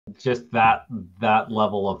just that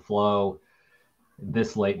level of flow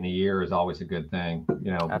this late in the year is always a good thing. Bodes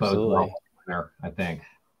well Absolutely. for winter, I think.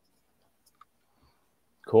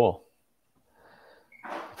 Cool.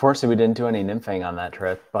 Fortunately, we didn't do any nymphing on that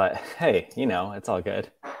trip, but hey, it's all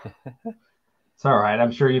good. It's all right.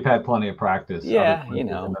 I'm sure you've had plenty of practice other Yeah,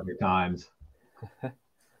 places and other times.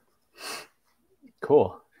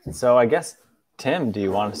 Cool. So I guess, Tim, do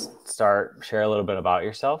you want to share a little bit about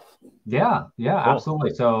yourself? Yeah, Cool.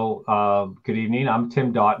 absolutely. So, good evening. I'm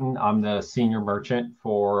Tim Doughton. I'm the senior merchant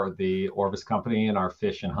for the Orvis Company in our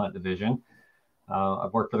fish and hunt division.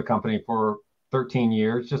 I've worked for the company for 13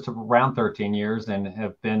 years, just around 13 years, and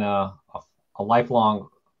have been a lifelong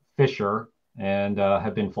fisher and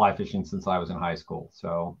have been fly fishing since I was in high school.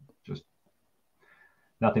 So, just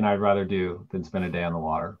nothing I'd rather do than spend a day on the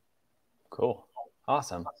water. Cool.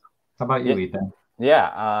 Awesome. How about you, Yeah. Ethan?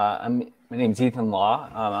 Yeah. My name's Ethan Law.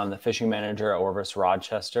 I'm the fishing manager at Orvis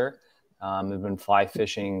Rochester. I've been fly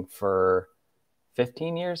fishing for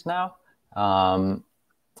 15 years now. Yeah,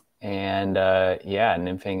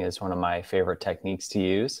 nymphing is one of my favorite techniques to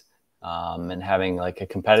use. And having like a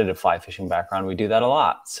competitive fly fishing background, we do that a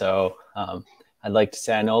lot. So I'd like to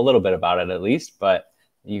say I know a little bit about it at least, but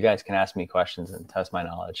you guys can ask me questions and test my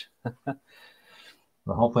knowledge.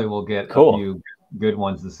 Well, hopefully, we'll get a Cool. few good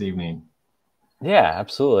ones this evening. Yeah,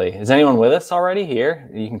 absolutely. Is anyone with us already here?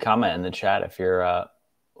 You can comment in the chat if you're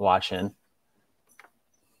watching.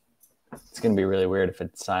 It's going to be really weird if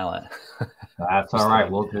it's silent. That's all right.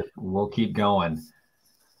 We'll keep going.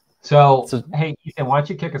 So, hey, Ethan, why don't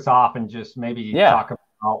you kick us off and just maybe talk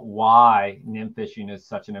about why nymph fishing is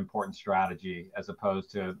such an important strategy as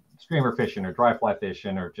opposed to streamer fishing or dry fly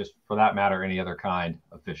fishing or just for that matter, any other kind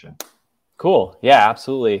of fishing? Cool. Yeah,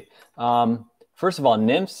 absolutely. First of all,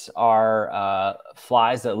 nymphs are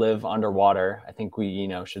flies that live underwater. I think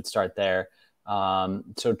we, should start there.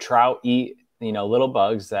 So trout eat, little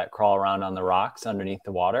bugs that crawl around on the rocks underneath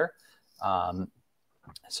the water.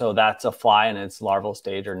 So that's a fly in its larval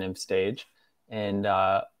stage or nymph stage. And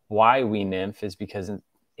why we nymph is because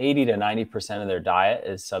 80 to 90% of their diet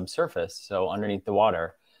is subsurface, so underneath the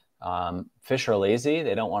water. Fish are lazy.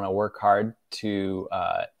 They don't want to work hard to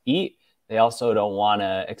eat. They also don't want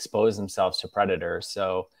to expose themselves to predators.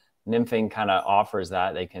 So nymphing kind of offers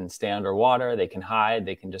that. They can stay underwater, they can hide,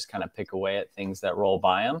 they can just kind of pick away at things that roll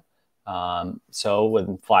by them. So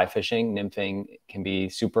with fly fishing, nymphing can be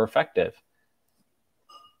super effective.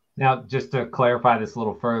 Now, just to clarify this a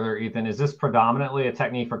little further, Ethan, is this predominantly a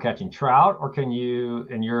technique for catching trout, or can you,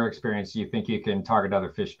 in your experience, do you think you can target other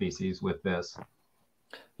fish species with this?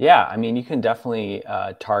 Yeah, I mean, you can definitely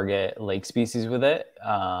target lake species with it.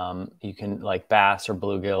 You can like bass or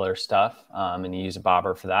bluegill or stuff, and you use a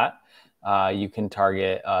bobber for that. You can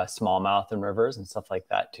target smallmouth in rivers and stuff like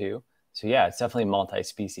that too. So yeah, it's definitely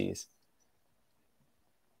multi-species.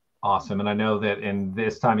 Awesome. And I know that in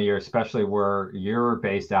this time of year, especially where you're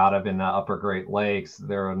based out of in the upper Great Lakes,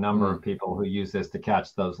 there are a number of people who use this to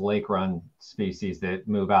catch those lake run species that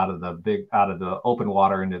move out of the open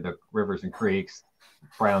water into the rivers and creeks,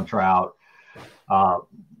 brown trout,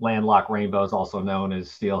 landlocked rainbows, also known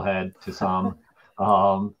as steelhead to some.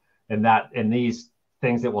 And these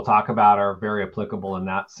things that we'll talk about are very applicable in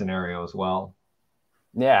that scenario as well.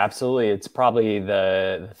 Yeah, absolutely. It's probably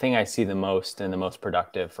the thing I see the most and the most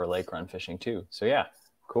productive for lake run fishing too. So yeah,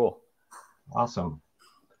 cool. Awesome.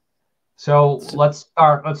 So let's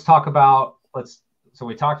talk about so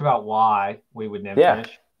we talked about why we would nymph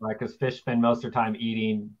fish, right? Because fish spend most of their time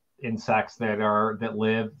eating insects that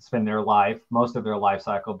spend their life, most of their life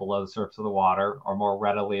cycle below the surface of the water, are more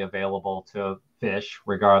readily available to fish,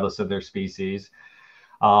 regardless of their species.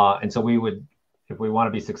 And so if we want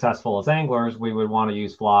to be successful as anglers, we would want to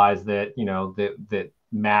use flies that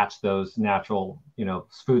match those natural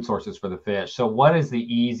food sources for the fish. So what is the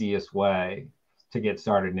easiest way to get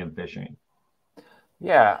started nymph fishing?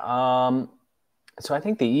 Yeah. So I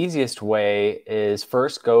think the easiest way is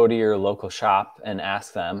first go to your local shop and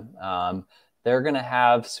ask them. They're going to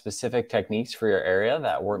have specific techniques for your area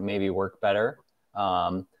that maybe work better.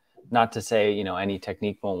 Not to say, any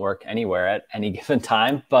technique won't work anywhere at any given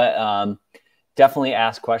time, but definitely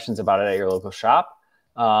ask questions about it at your local shop.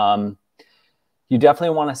 You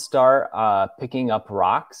definitely want to start picking up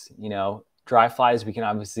rocks. Dry flies, we can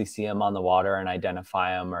obviously see them on the water and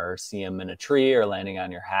identify them, or see them in a tree or landing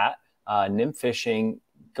on your hat. Nymph fishing,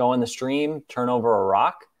 go in the stream, turn over a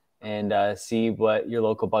rock, and see what your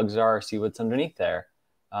local bugs are, or see what's underneath there.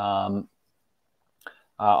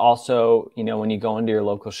 Also, when you go into your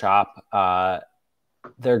local shop,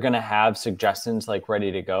 they're going to have suggestions like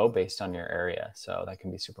ready to go based on your area. So that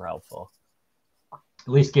can be super helpful. at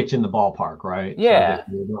least get you in the ballpark, right? So Yeah, that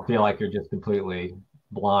you don't feel like you're just completely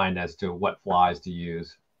blind as to what flies to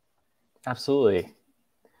use. absolutely.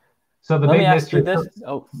 So the Let me big ask you mystery, this.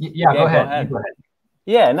 Oh, yeah, yeah, go go ahead. You ahead. go ahead.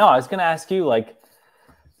 Yeah, no, I was going to ask you, like,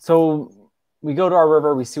 so we go to our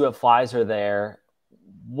river, we see what flies are there.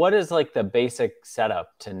 What is like the basic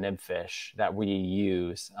setup to nymph fish that we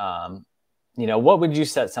use? What would you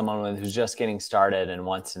set someone with who's just getting started and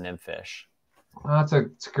wants to nymph fish? Well, it's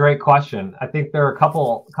a great question. I think there are a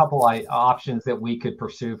couple options that we could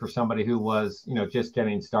pursue for somebody who was, just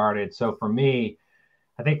getting started. So for me,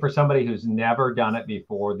 I think for somebody who's never done it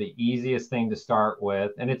before, the easiest thing to start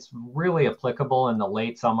with, and it's really applicable in the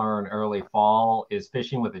late summer and early fall, is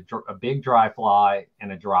fishing with a big dry fly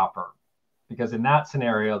and a dropper. Because in that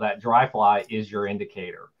scenario, that dry fly is your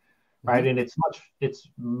indicator, right? Mm-hmm. And it's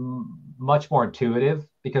much more intuitive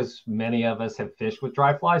because many of us have fished with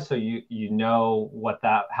dry flies, so you know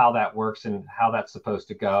how that works and how that's supposed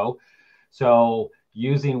to go. So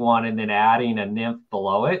using one and then adding a nymph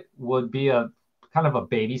below it would be a kind of a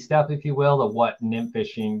baby step, if you will, of what nymph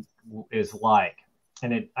fishing is like.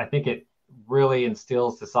 And I think it really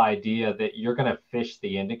instills this idea that you're going to fish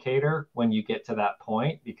the indicator when you get to that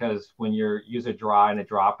point, because when you use a dry and a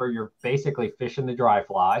dropper, you're basically fishing the dry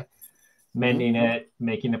fly, mending it,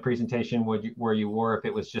 making the presentation where you were if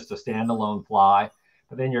it was just a standalone fly.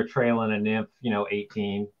 But then you're trailing a nymph,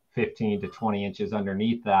 18, 15 to 20 inches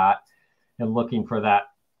underneath that, and looking for that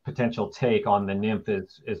potential take on the nymph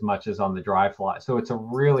as much as on the dry fly. So it's a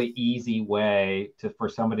really easy way for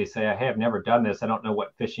somebody to say, hey, I've never done this. I don't know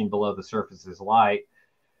what fishing below the surface is like.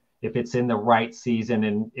 If it's in the right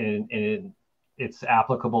season and it's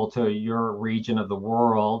applicable to your region of the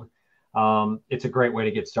world, it's a great way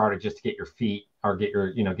to get started, just to get your feet or get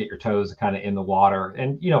your toes kind of in the water.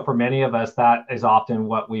 And for many of us, that is often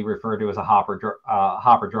what we refer to as a hopper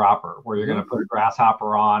dropper, where you're going to put a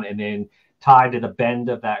grasshopper on, and then tied to the bend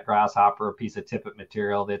of that grasshopper a piece of tippet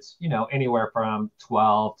material that's anywhere from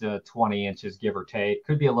 12 to 20 inches, give or take.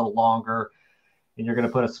 Could be a little longer. And you're going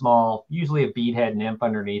to put a small, usually a beadhead nymph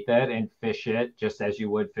underneath it, and fish it just as you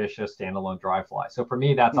would fish a standalone dry fly. So for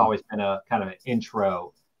me, that's always been a kind of an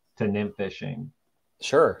intro to nymph fishing.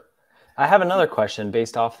 Sure. I have another question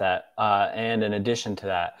based off that. And in addition to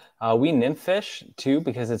that, we nymph fish too,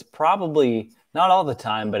 because it's probably not all the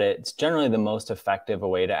time, but it's generally the most effective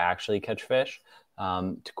way to actually catch fish.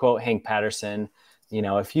 To quote Hank Patterson,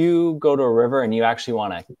 if you go to a river and you actually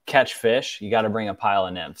want to catch fish, you got to bring a pile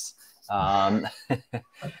of nymphs. And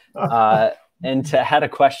to add a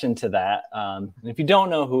question to that, if you don't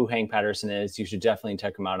know who Hank Patterson is, you should definitely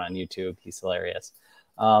check him out on YouTube. He's hilarious.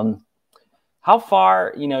 How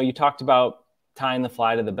far, you talked about tying the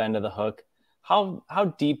fly to the bend of the hook.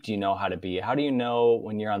 How deep do you know how to be? How do you know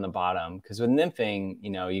when you're on the bottom? Because with nymphing,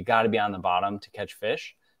 you got to be on the bottom to catch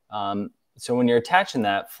fish. So when you're attaching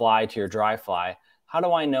that fly to your dry fly, how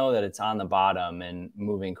do I know that it's on the bottom and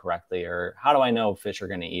moving correctly? Or how do I know fish are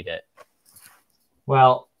going to eat it?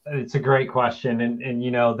 Well, it's a great question. And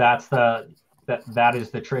that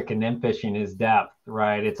is the trick in nymph fishing, is depth,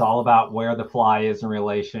 right? It's all about where the fly is in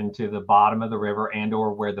relation to the bottom of the river and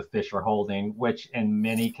or where the fish are holding, which in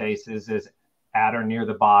many cases is at or near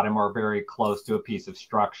the bottom or very close to a piece of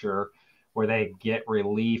structure where they get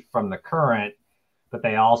relief from the current, but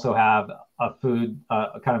they also have a food,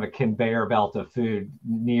 kind of a conveyor belt of food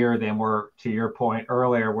near them, where, to your point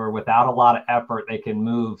earlier, where without a lot of effort, they can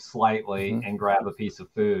move slightly and grab a piece of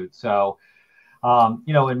food. So,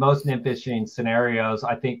 in most nymph fishing scenarios,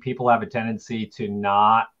 I think people have a tendency to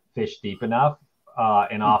not fish deep enough.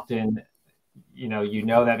 And often,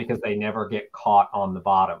 that because they never get caught on the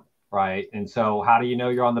bottom, right? And so how do you know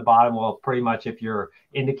you're on the bottom? Well, pretty much if your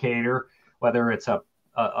indicator, whether it's a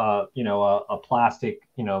plastic,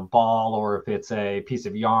 ball, or if it's a piece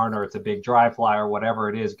of yarn, or it's a big dry fly, or whatever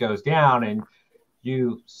it is, goes down, and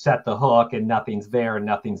you set the hook and nothing's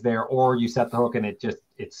there, or you set the hook and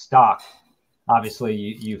it's stuck. Obviously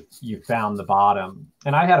you found the bottom.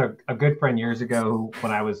 And I had a good friend years ago who,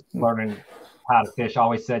 when I was learning how to fish,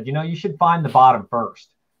 always said, you should find the bottom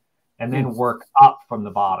first and then work up from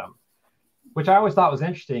the bottom, which I always thought was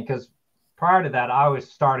interesting, because prior to that, I always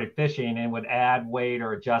started fishing and would add weight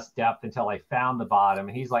or adjust depth until I found the bottom.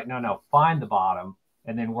 And he's like, no, find the bottom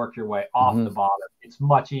and then work your way off the bottom. It's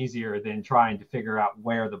much easier than trying to figure out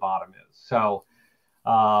where the bottom is. So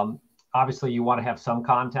obviously you want to have some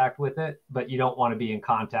contact with it, but you don't want to be in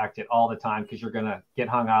contact it all the time, because you're going to get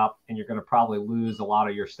hung up and you're going to probably lose a lot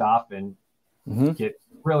of your stuff and get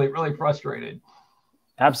really, really frustrated.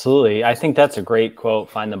 Absolutely. I think that's a great quote,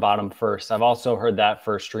 find the bottom first. I've also heard that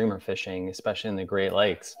for streamer fishing, especially in the Great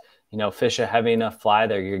Lakes. fish a heavy enough fly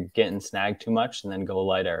that you're getting snagged too much, and then go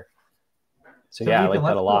lighter. So yeah, Ethan, I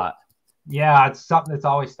like that a lot. Yeah, it's something that's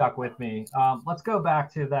always stuck with me. Let's go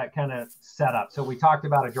back to that kind of setup. So we talked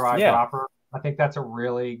about a dry dropper. I think that's a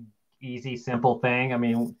really easy, simple thing. I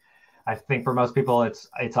mean, I think for most people, it's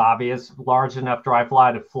obvious. Large enough dry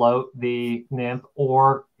fly to float the nymph,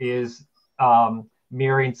 or is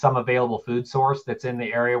mirroring some available food source that's in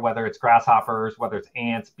the area, whether it's grasshoppers, whether it's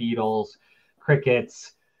ants, beetles,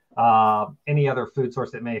 crickets, any other food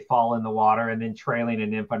source that may fall in the water, and then trailing a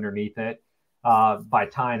nymph underneath it by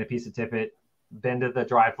tying a piece of tippet, bend to the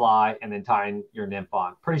dry fly, and then tying your nymph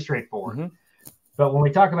on. Pretty straightforward. Mm-hmm. But when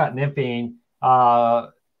we talk about nymphing,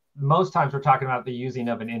 most times we're talking about the using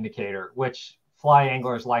of an indicator, which fly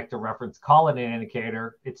anglers like to reference, call it an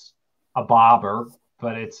indicator. It's a bobber,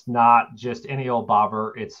 but it's not just any old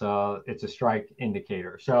bobber. It's a strike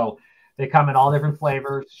indicator. So they come in all different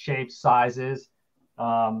flavors, shapes, sizes.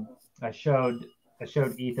 I showed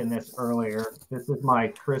Ethan this earlier. This is my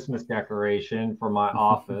Christmas decoration for my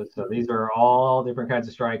office. So these are all different kinds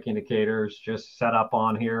of strike indicators just set up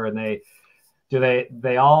on here, and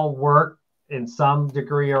they all work in some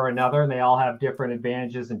degree or another, and they all have different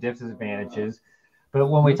advantages and disadvantages. But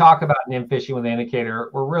when we talk about nymph fishing with an indicator,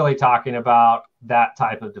 we're really talking about that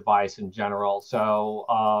type of device in general.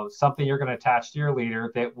 So something you're going to attach to your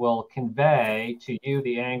leader that will convey to you,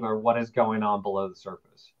 the angler, what is going on below the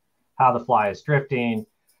surface, how the fly is drifting,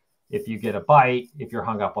 if you get a bite, if you're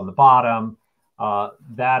hung up on the bottom.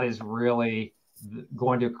 That is really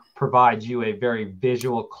going to provide you a very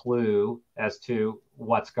visual clue as to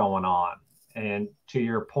what's going on. And to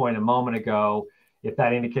your point a moment ago, if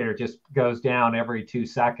that indicator just goes down every 2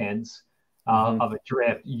 seconds of a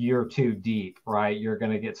drift, you're too deep, right? You're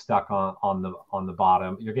going to get stuck on the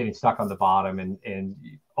bottom. You're getting stuck on the bottom, and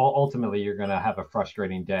ultimately you're going to have a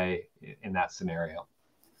frustrating day in that scenario.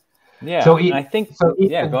 Yeah, so I think so. Ethan,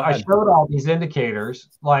 yeah, go ahead. I showed all these indicators.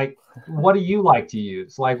 Like, what do you like to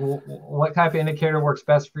use? Like, what type of indicator works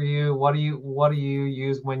best for you? What do you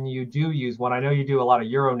use when you do use one? I know you do a lot of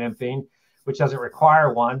Euro nymphing, which doesn't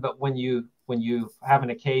require one, but when you have an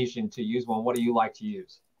occasion to use one, what do you like to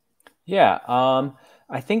use? Yeah,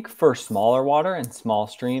 I think for smaller water and small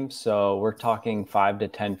streams, so we're talking 5 to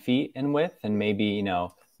 10 feet in width, and maybe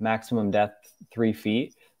maximum depth 3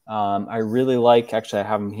 feet. I really like, actually I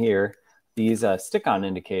have them here, these stick-on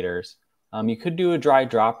indicators. You could do a dry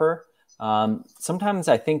dropper. Sometimes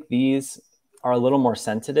I think these are a little more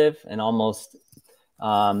sensitive and almost,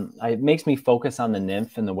 it makes me focus on the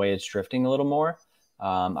nymph and the way it's drifting a little more.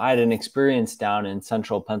 I had an experience down in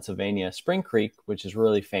central Pennsylvania, Spring Creek, which is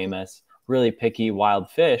really famous, really picky wild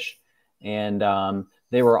fish. And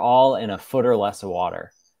they were all in a foot or less of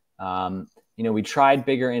water. We tried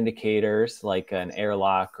bigger indicators like an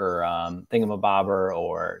airlock or thingamabobber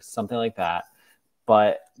or something like that.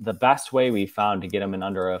 But the best way we found to get them in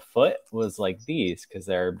under a foot was like these, because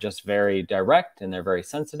they're just very direct and they're very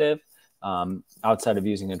sensitive outside of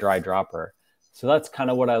using a dry dropper. So that's kind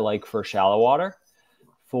of what I like for shallow water.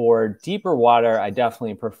 For deeper water, I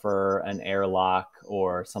definitely prefer an airlock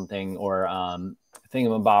or something, or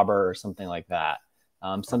thingamabobber or something like that.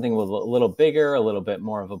 Something with a little bigger, a little bit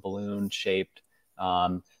more of a balloon shaped.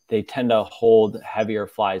 They tend to hold heavier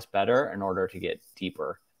flies better in order to get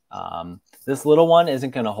deeper. This little one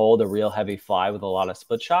isn't going to hold a real heavy fly with a lot of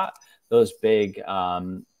split shot. Those big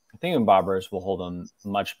thingamabobbers will hold them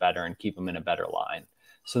much better and keep them in a better line.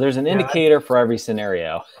 So there's an indicator for every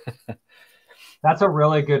scenario. That's a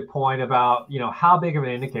really good point about, how big of an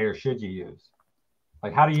indicator should you use?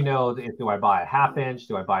 Like, how do you know do I buy a 1/2 inch?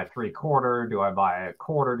 Do I buy a 3/4? Do I buy a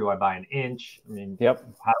 1/4? Do I buy an inch? I mean, yep.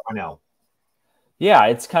 How do I know? Yeah,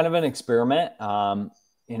 it's kind of an experiment.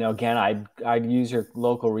 Again, I'd use your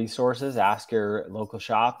local resources, ask your local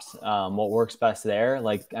shops what works best there.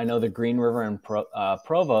 Like, I know the Green River and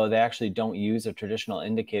Provo, they actually don't use a traditional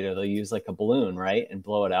indicator. They'll use like a balloon, right? And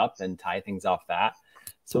blow it up and tie things off that.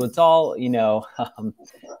 So it's all,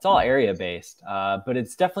 it's all area based, but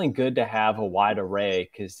it's definitely good to have a wide array,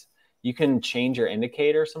 because you can change your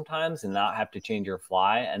indicator sometimes and not have to change your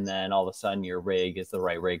fly. And then all of a sudden your rig is the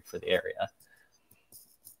right rig for the area.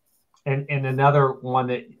 And another one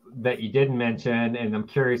that you didn't mention, and I'm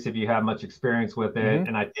curious if you have much experience with it,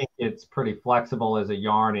 and I think it's pretty flexible, as a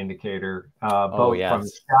yarn indicator, both from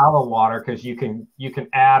shallow water, because you can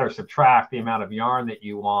add or subtract the amount of yarn that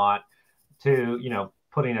you want to,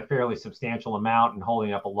 putting a fairly substantial amount and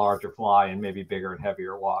holding up a larger fly in maybe bigger and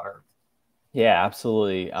heavier water. Yeah,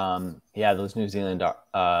 absolutely. Those New Zealand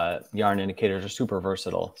yarn indicators are super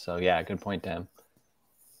versatile. So yeah, good point, Tim.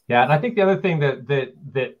 Yeah, and I think the other thing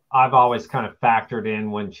that I've always kind of factored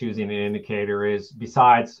in when choosing an indicator is,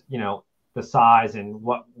 besides, the size and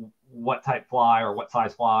what type fly or what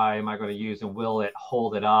size fly am I going to use and will it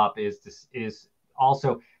hold it up, is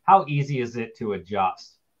also how easy is it to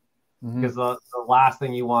adjust? Because the last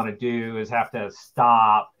thing you want to do is have to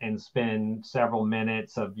stop and spend several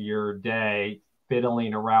minutes of your day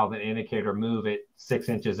fiddling around with an indicator, move it 6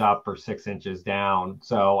 inches up or 6 inches down.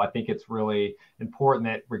 So I think it's really important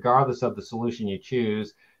that regardless of the solution you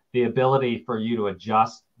choose, the ability for you to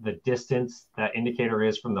adjust the distance that indicator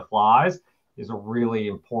is from the flies is a really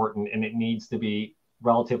important, and it needs to be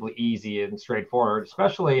relatively easy and straightforward,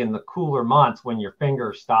 especially in the cooler months when your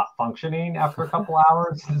fingers stop functioning after a couple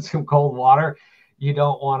hours in some cold water. You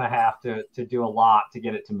don't want to have to do a lot to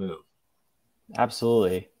get it to move.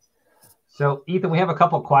 Absolutely. So, Ethan, we have a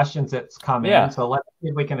couple of questions that's come in. So let's see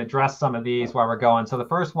if we can address some of these while we're going. So the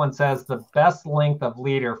first one says, the best length of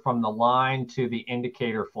leader from the line to the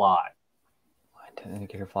indicator fly. Line to the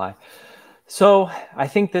indicator fly. So I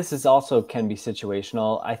think this is also can be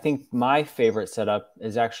situational. I think my favorite setup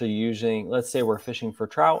is actually using, let's say we're fishing for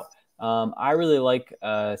trout. I really like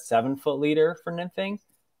a 7-foot leader for nymphing.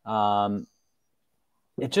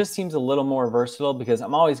 It just seems a little more versatile because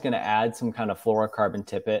I'm always going to add some kind of fluorocarbon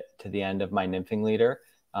tippet to the end of my nymphing leader.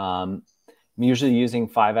 I'm usually using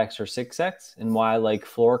 5X or 6X. And why I like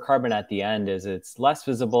fluorocarbon at the end is it's less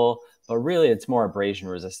visible, but really it's more abrasion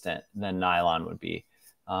resistant than nylon would be.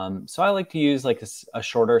 So I like to use like a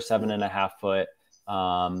shorter 7.5-foot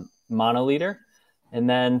mono leader. And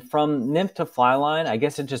then from nymph to fly line, I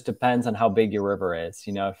guess it just depends on how big your river is.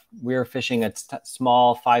 If we're fishing a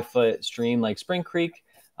small 5-foot stream like Spring Creek,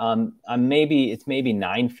 it's maybe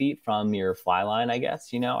 9 feet from your fly line, I guess.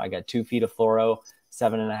 I got 2 feet of fluoro,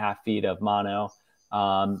 7.5 feet of mono.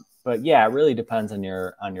 But yeah, it really depends on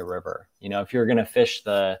your river. If you're going to fish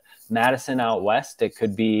the Madison out west, it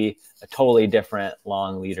could be a totally different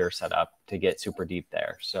long leader setup to get super deep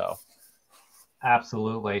there. So.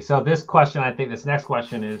 Absolutely. So this question, I think this next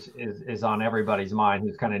question is on everybody's mind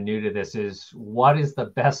who's kind of new to this, is what is the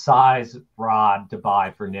best size rod to buy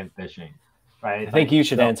for nymph fishing? Right. I think you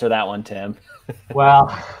should answer that one, Tim.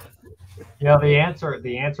 Well, the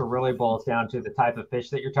answer really boils down to the type of fish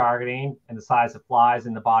that you're targeting and the size of flies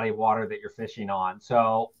and the body of water that you're fishing on.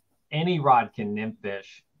 So any rod can nymph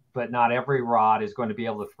fish, but not every rod is going to be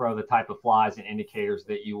able to throw the type of flies and indicators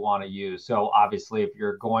that you want to use. So obviously, if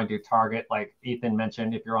you're going to target, like Ethan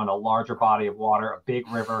mentioned, if you're on a larger body of water, a big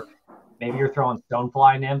river, maybe you're throwing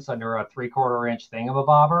stonefly nymphs under a 3/4 inch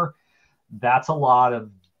thingamabobber, that's a lot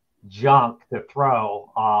of junk to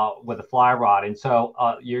throw with a fly rod. And so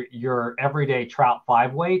your everyday trout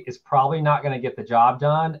 5-weight is probably not going to get the job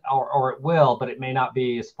done, or it will, but it may not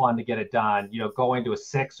be as fun to get it done. Going to a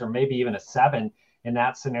 6 or maybe even a 7 in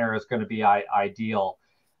that scenario is going to be ideal.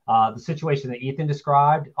 The situation that Ethan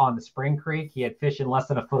described on the Spring Creek, he had fish in less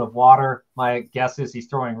than a foot of water. My guess is he's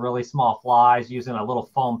throwing really small flies using a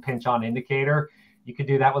little foam pinch-on indicator. You could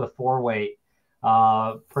do that with a 4-weight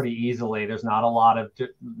pretty easily. There's not a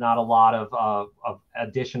lot of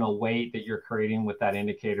additional weight that you're creating with that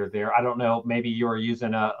indicator there. I don't know, maybe you're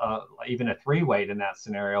using even a 3-weight in that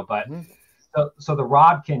scenario, but so the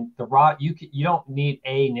rod you don't need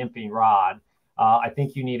a nymphing rod. I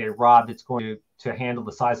think you need a rod that's going to handle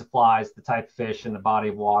the size of flies, the type of fish, and the body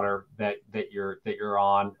of water that you're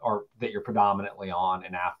on, or that you're predominantly on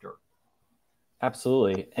and after.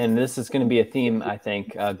 Absolutely. And this is going to be a theme, I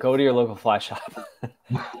think. Go to your local fly shop.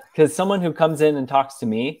 Because someone who comes in and talks to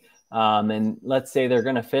me, and let's say they're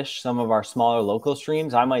going to fish some of our smaller local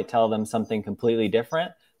streams, I might tell them something completely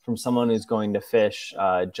different from someone who's going to fish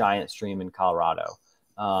a giant stream in Colorado.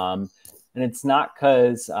 And it's not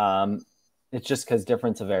because, it's just because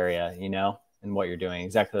difference of area, and what you're doing.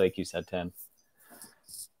 Exactly like you said, Tim.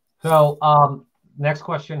 So next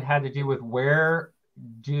question had to do with where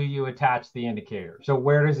do you attach the indicator? So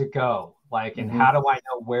where does it go? And how do I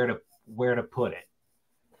know where to put it?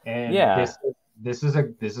 And this is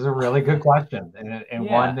a really good question, and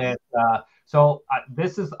one that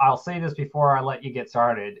I'll say this before I let you get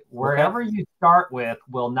started. Wherever you start with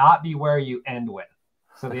will not be where you end with.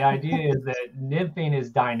 So the idea is that nymphing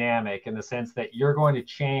is dynamic in the sense that you're going to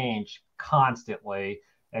change constantly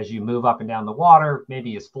as you move up and down the water.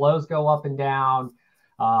 Maybe as flows go up and down.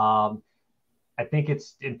 I think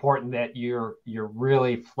it's important that you're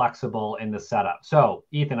really flexible in the setup. So,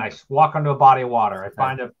 Ethan, I walk onto a body of water. I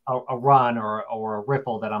find a run or a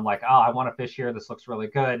riffle that I'm like, oh, I want to fish here. This looks really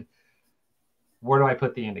good. Where do I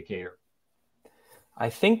put the indicator? I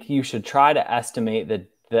think you should try to estimate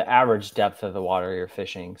the average depth of the water you're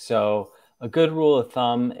fishing. So A good rule of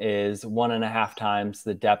thumb is 1.5 times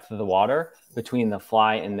the depth of the water between the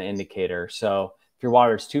fly and the indicator. So if your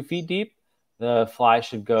water is 2 feet deep, the fly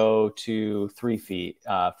should go to 3 feet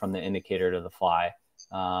from the indicator to the fly.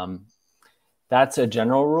 That's a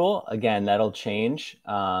general rule. Again, that'll change.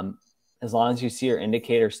 As long as you see your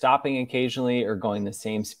indicator stopping occasionally or going the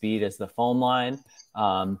same speed as the foam line.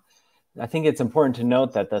 I think it's important to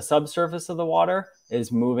note that the subsurface of the water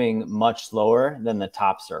is moving much slower than the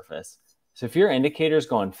top surface. So if your indicator is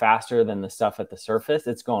going faster than the stuff at the surface,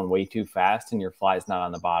 it's going way too fast and your fly is not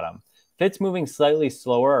on the bottom. If it's moving slightly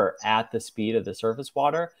slower or at the speed of the surface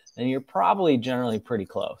water, then you're probably generally pretty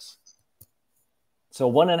close. So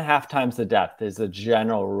 1.5 times the depth is a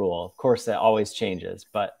general rule. Of course, that always changes,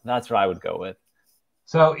 but that's what I would go with.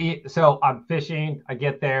 So I'm fishing. I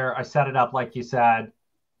get there. I set it up like you said.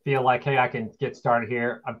 Feel like, hey, I can get started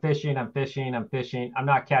here. I'm fishing. I'm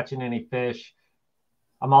not catching any fish.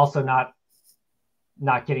 I'm also not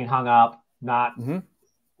getting hung up.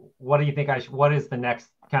 What do you think what is the next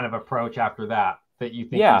kind of approach after that you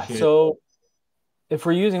think you should? So if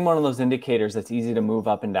we're using one of those indicators that's easy to move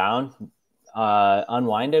up and down,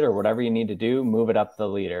 unwind it or whatever you need to do, move it up the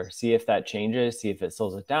leader, see if that changes, see if it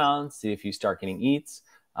slows it down, see if you start getting eats.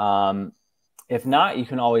 If not, you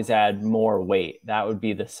can always add more weight. That would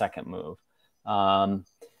be the second move.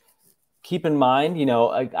 Keep in mind,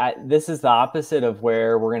 this is the opposite of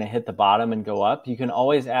where we're going to hit the bottom and go up. You can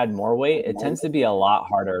always add more weight. It tends to be a lot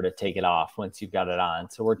harder to take it off once you've got it on.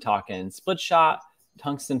 So we're talking split shot,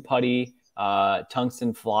 tungsten putty,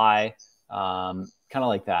 tungsten fly, kind of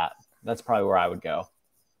like that. That's probably where I would go.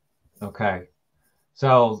 Okay.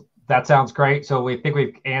 So that sounds great. So we think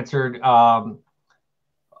we've answered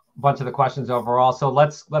bunch of the questions overall. So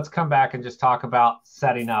let's come back and just talk about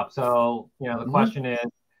setting up. So, the question is,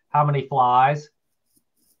 how many flies?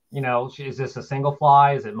 Is this a single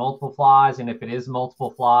fly? Is it multiple flies? And if it is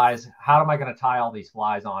multiple flies, how am I going to tie all these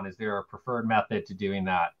flies on? Is there a preferred method to doing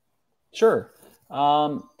that? Sure.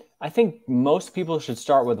 I think most people should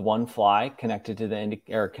start with one fly connected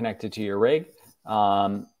to connected to your rig,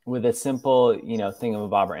 with a simple,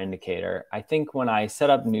 thingamabobber indicator. I think when I set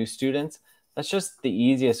up new students, that's just the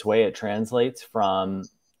easiest way it translates from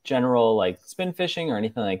general like spin fishing or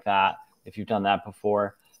anything like that, if you've done that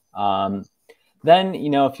before. Then,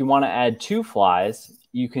 if you want to add 2 flies,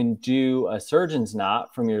 you can do a surgeon's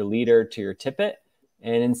knot from your leader to your tippet.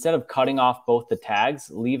 And instead of cutting off both the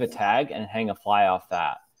tags, leave a tag and hang a fly off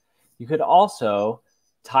that. You could also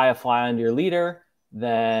tie a fly onto your leader,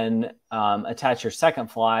 then attach your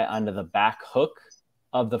second fly onto the back hook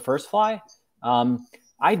of the first fly.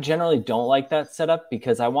 I generally don't like that setup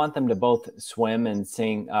because I want them to both swim and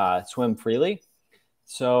swim freely.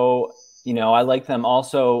 So, I like them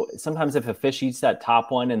also. Sometimes if a fish eats that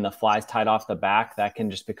top one and the fly's tied off the back, that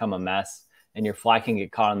can just become a mess and your fly can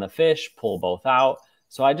get caught on the fish, pull both out.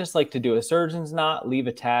 So I just like to do a surgeon's knot, leave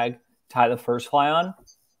a tag, tie the first fly on,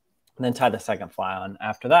 and then tie the second fly on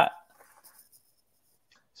after that.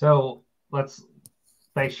 So let's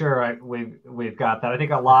make sure we've got that. I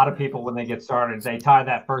think a lot of people, when they get started, they tie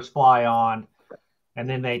that first fly on and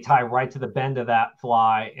then they tie right to the bend of that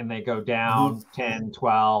fly and they go down 10,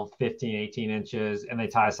 12, 15, 18 inches and they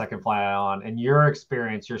tie a second fly on. In your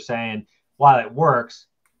experience, you're saying while it works,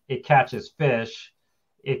 it catches fish,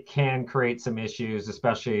 it can create some issues,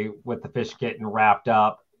 especially with the fish getting wrapped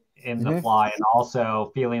up in the fly and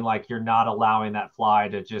also feeling like you're not allowing that fly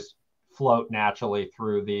to just float naturally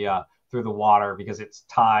through the water because it's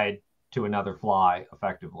tied to another fly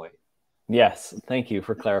effectively. Yes, thank you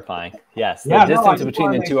for clarifying. Yes, the distance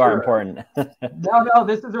between the two are important. No,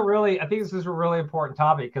 this is I think this is a really important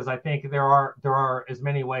topic because I think there are as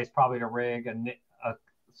many ways probably to rig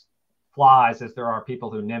flies as there are people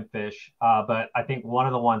who nymph fish. But I think one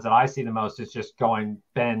of the ones that I see the most is just going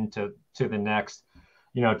bend to the next,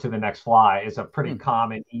 to the next fly is a pretty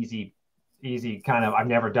common, easy kind of, I've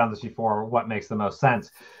never done this before, what makes the most sense.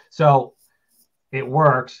 So it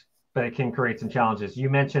works, but it can create some challenges. You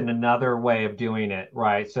mentioned another way of doing it,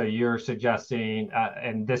 right? So you're suggesting,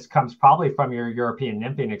 and this comes probably from your European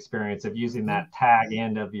nymphing experience of using that tag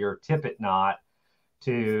end of your tippet knot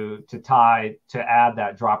to add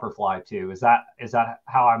that dropper fly to. Is that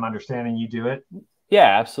how I'm understanding you do it?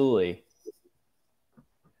 Yeah, absolutely.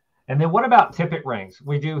 And then what about tippet rings?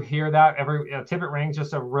 We do hear that tippet ring's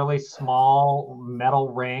just a really small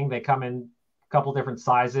metal ring. They come in a couple different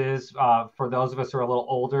sizes. For those of us who are a little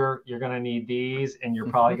older, you're going to need these, and you're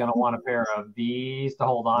probably going to want a pair of these to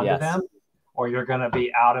hold on to them, or you're going to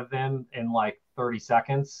be out of them in like 30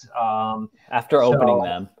 seconds. After opening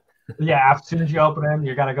them. Yeah, as soon as you open them,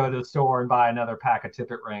 you're going to go to the store and buy another pack of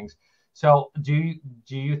tippet rings. So do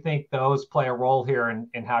you think those play a role here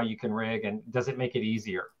in how you can rig, and does it make it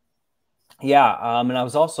easier? Yeah, and I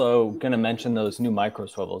was also going to mention those new micro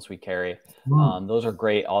swivels we carry. Mm. Those are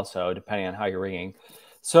great also, depending on how you're rigging.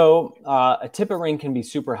 So a tippet ring can be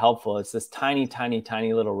super helpful. It's this tiny, tiny,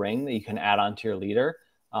 tiny little ring that you can add onto your leader.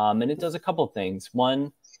 And it does a couple things.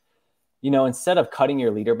 One, instead of cutting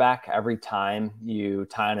your leader back every time you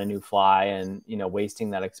tie on a new fly and,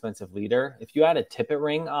 wasting that expensive leader, if you add a tippet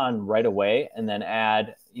ring on right away and then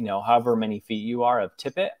add, however many feet you are of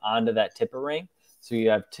tippet onto that tippet ring. So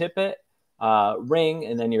you have tippet, ring,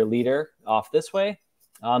 and then your leader off this way.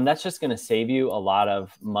 That's just going to save you a lot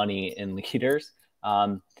of money in leaders.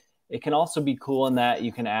 It can also be cool in that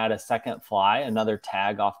you can add a second fly, another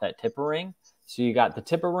tag off that tipper ring. So you got the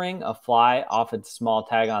tipper ring, a fly off a small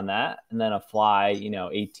tag on that, and then a fly,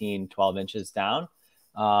 18, 12 inches down.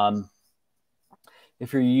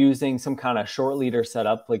 If you're using some kind of short leader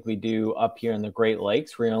setup like we do up here in the Great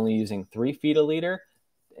Lakes, where you're only using 3 feet a leader,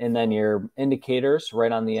 and then your indicators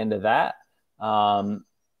right on the end of that,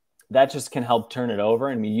 that just can help turn it over.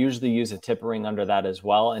 And we usually use a tipper ring under that as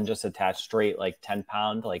well and just attach straight like 10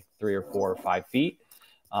 pound, like 3 or 4 or 5 feet.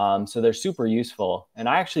 So they're super useful. And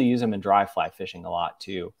I actually use them in dry fly fishing a lot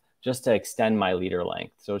too, just to extend my leader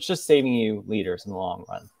length. So it's just saving you leaders in the long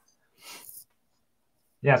run.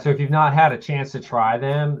 Yeah, so if you've not had a chance to try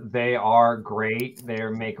them, they are great. They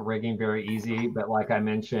make rigging very easy. But like I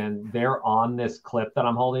mentioned, they're on this clip that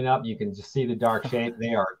I'm holding up. You can just see the dark shape.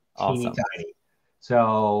 They are teeny Awesome. tiny.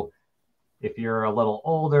 So if you're a little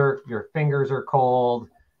older, your fingers are cold,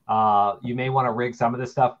 you may want to rig some of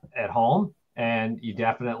this stuff at home. And you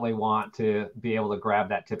definitely want to be able to grab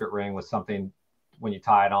that tippet ring with something when you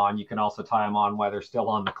tie it on. You can also tie them on while they're still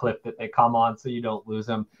on the clip that they come on, so you don't lose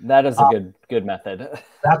them. That is a good method.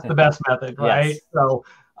 That's the best method, right? Yes.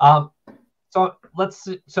 So,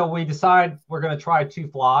 so we decide we're going to try 2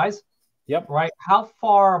 flies. Yep. Right. How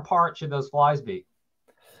far apart should those flies be?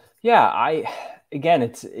 Yeah, again,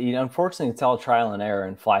 it's, unfortunately, it's all trial and error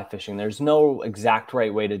in fly fishing. There's no exact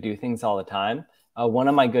right way to do things all the time. One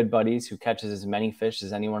of my good buddies who catches as many fish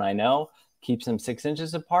as anyone I know keeps them 6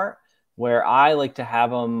 inches apart, where I like to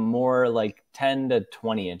have them more like 10 to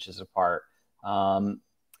 20 inches apart.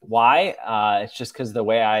 Why? It's just because the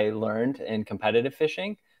way I learned in competitive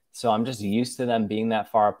fishing. So I'm just used to them being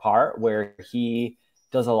that far apart, where he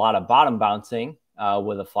does a lot of bottom bouncing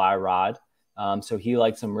with a fly rod. So he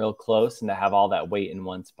likes them real close and to have all that weight in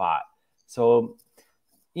one spot. So,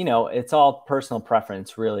 it's all personal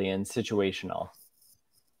preference really and situational.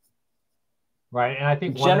 Right. And I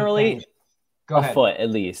think generally a foot at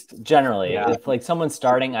least. Generally, yeah. If like someone's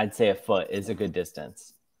starting, I'd say a foot is a good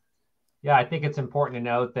distance. Yeah, I think it's important to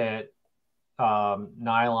note that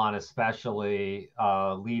nylon, especially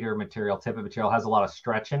leader material, tippet material, has a lot of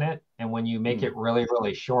stretch in it. And when you make it really,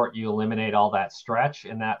 really short, you eliminate all that stretch.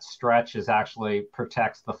 And that stretch is actually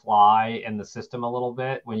protects the fly and the system a little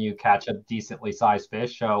bit when you catch a decently sized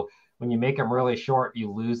fish. So when you make them really short,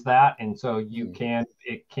 you lose that. And so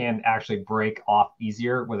it can actually break off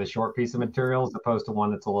easier with a short piece of material as opposed to one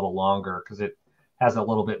that's a little longer, because it has a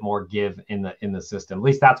little bit more give in the system. At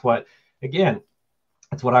least that's what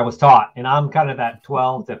I was taught. And I'm kind of that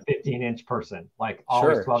 12 to 15 inch person, like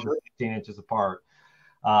always 12 to 15 inches apart,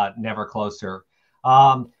 never closer.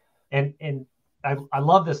 And I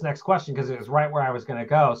love this next question because it was right where I was going to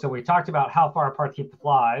go. So we talked about how far apart to keep the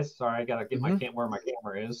flies. Sorry, I got to get where my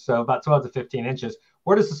camera is. So about 12 to 15 inches.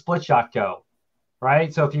 Where does the split shot go?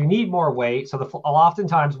 Right. So if you need more weight, so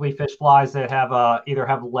oftentimes we fish flies that have either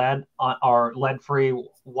have lead or lead-free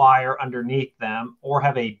wire underneath them, or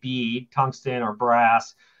have a bead, tungsten or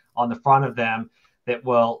brass, on the front of them that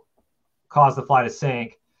will cause the fly to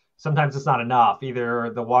sink. Sometimes it's not enough. Either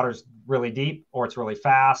the water's really deep, or it's really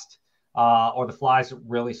fast, or the fly's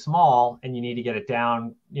really small, and you need to get it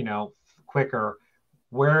down, quicker.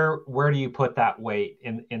 Where do you put that weight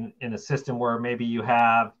in a system where maybe you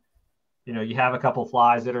have a couple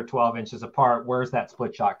flies that are 12 inches apart? Where's that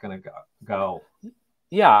split shot going to go?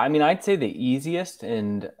 Yeah, I mean, I'd say the easiest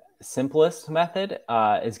and simplest method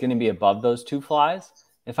is going to be above those 2 flies.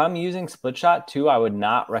 If I'm using split shot too, I would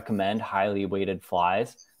not recommend highly weighted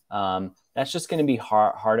flies. That's just going to be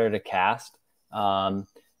harder to cast.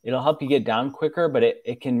 It'll help you get down quicker, but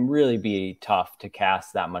it can really be tough to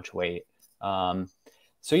cast that much weight.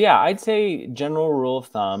 So yeah, I'd say general rule of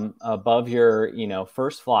thumb, above your,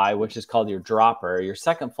 first fly, which is called your dropper, your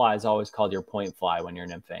second fly is always called your point fly when you're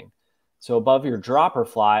nymphing. So above your dropper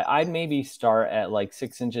fly, I'd maybe start at like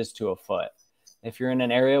 6 inches to a foot. If you're in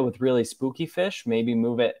an area with really spooky fish, maybe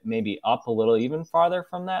move it maybe up a little even farther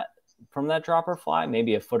from that dropper fly,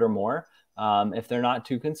 maybe a foot or more. If they're not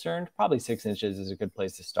too concerned, probably 6 inches is a good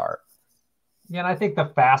place to start. Yeah, and I think the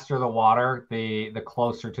faster the water, the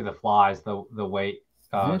closer to the flies, the weight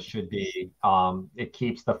should be. It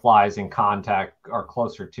keeps the flies in contact or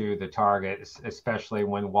closer to the target, especially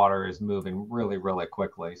when water is moving really, really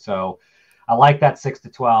quickly. So I like that 6 to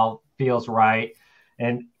 12, feels right.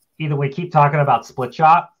 And either we keep talking about split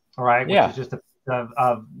shot, all right, which is just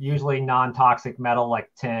a usually non-toxic metal like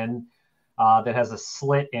tin that has a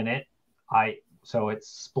slit in it. So it's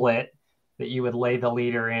split, that you would lay the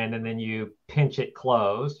leader in and then you pinch it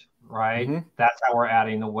closed, right? That's how we're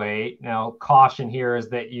adding the weight. Now, caution here is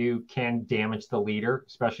that you can damage the leader,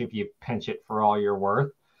 especially if you pinch it for all you're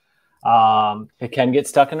worth. It can get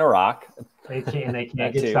stuck in a rock. They can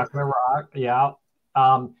get stuck in a rock. Yeah.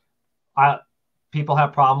 People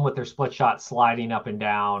have problem with their split shot sliding up and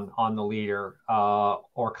down on the leader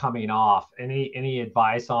or coming off. Any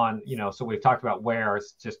advice on, so we've talked about where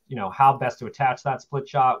it's just, how best to attach that split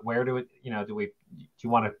shot? Where do you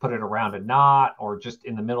want to put it around a knot or just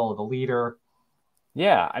in the middle of the leader?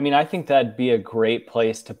 Yeah. I mean, I think that'd be a great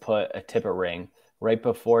place to put a tippet ring right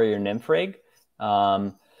before your nymph rig.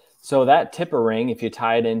 So that tipper ring, if you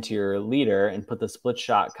tie it into your leader and put the split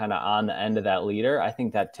shot kind of on the end of that leader, I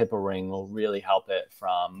think that tipper ring will really help it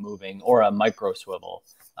from moving, or a micro swivel.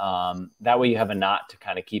 That way you have a knot to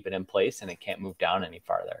kind of keep it in place and it can't move down any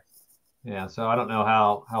farther. Yeah, so I don't know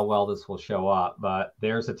how well this will show up, but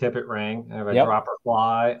there's a tippet ring. I have a dropper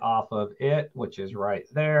fly off of it, which is right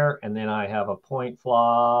there. And then I have a point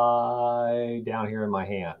fly down here in my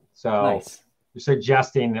hand. So nice. You're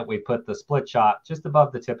suggesting that we put the split shot just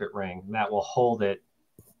above the tippet ring, and that will hold it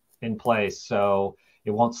in place so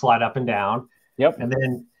it won't slide up and down. Yep. And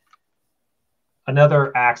then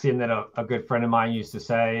another axiom that a good friend of mine used to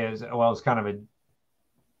say is, well, it's kind of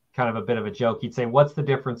a bit of a joke. He'd say, what's the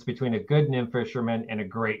difference between a good nymph fisherman and a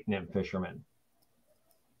great nymph fisherman?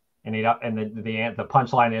 And the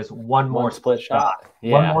punchline is one more split shot.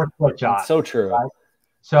 Yeah. One more split shot. That's so true. Right?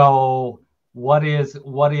 So what is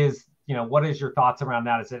your thoughts around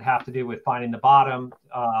that? Does it have to do with finding the bottom?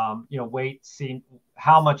 Weight,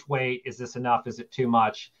 how much weight? Is this enough? Is it too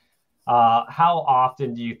much? How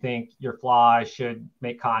often do you think your fly should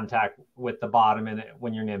make contact with the bottom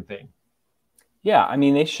when you're nymphing? Yeah, I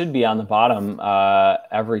mean, they should be on the bottom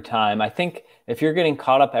every time. I think if you're getting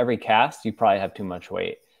caught up every cast, you probably have too much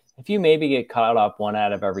weight. If you maybe get caught up 1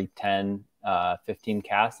 out of every 10, 15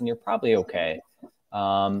 casts, then you're probably okay.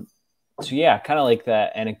 So yeah, kind of like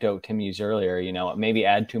that anecdote Tim used earlier, maybe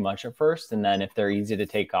add too much at first. And then if they're easy to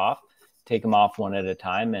take them off 1 at a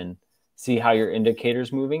time and see how your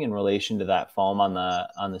indicator's moving in relation to that foam on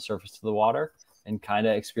the surface of the water and kind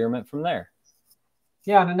of experiment from there.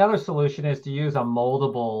 Yeah, and another solution is to use a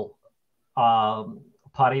moldable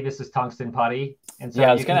putty. This is tungsten putty. And so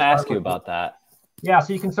yeah, I was going to ask you about that. Yeah,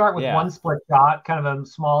 so you can start with one split shot, kind of a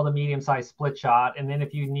small to medium-sized split shot. And then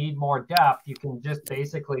if you need more depth, you can just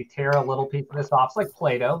basically tear a little piece of this off. It's like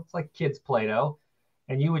Play-Doh. It's like kids' Play-Doh.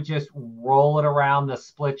 And you would just roll it around the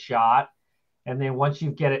split shot. And then once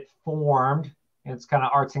you get it formed, and it's kind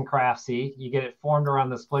of arts and craftsy, you get it formed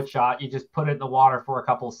around the split shot, you just put it in the water for a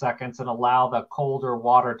couple of seconds and allow the colder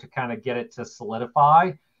water to kind of get it to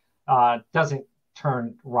solidify. It doesn't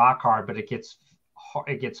turn rock hard, but it gets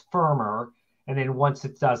firmer. And then once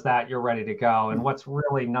it does that, you're ready to go. And what's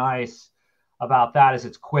really nice about that is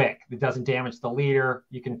it's quick. It doesn't damage the leader.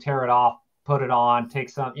 You can tear it off, put it on, take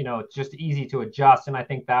some, it's just easy to adjust. And I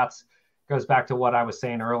think goes back to what I was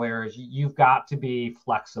saying earlier, is you've got to be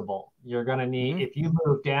flexible. You're going to need, if you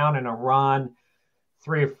move down in a run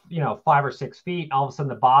 5 or 6 feet, all of a sudden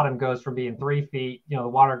the bottom goes from being 3 feet, the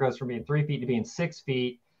water goes from being 3 feet to being 6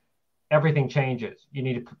 feet. Everything changes. You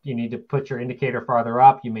need to put your indicator farther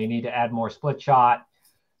up. You may need to add more split shot.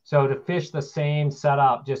 So to fish the same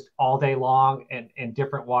setup just all day long and in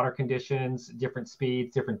different water conditions, different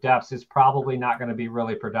speeds, different depths is probably not going to be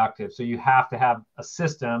really productive. So you have to have a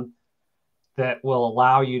system that will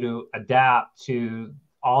allow you to adapt to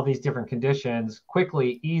all these different conditions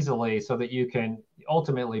quickly, easily, so that you can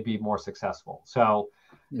ultimately be more successul. So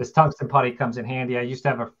this tungsten putty comes in handy. I used to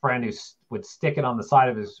have a friend who would stick it on the side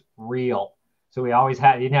of his reel. So he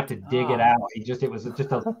didn't have to dig it out. It was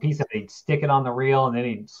just a piece of it. He'd stick it on the reel and then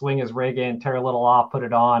he'd swing his rig in, tear a little off, put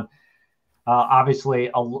it on. Obviously,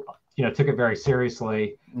 took it very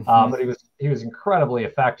seriously, but he was incredibly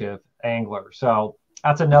effective angler. So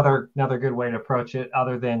that's another good way to approach it,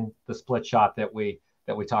 other than the split shot that we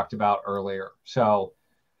talked about earlier. So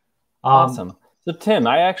awesome. So Tim,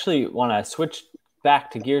 I actually want to switch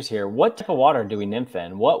back to gears here. What type of water do we nymph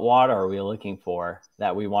in? What water are we looking for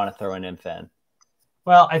that we want to throw a nymph in?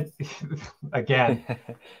 Well, again,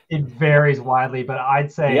 it varies widely, but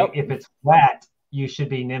I'd say Yep. if it's wet, you should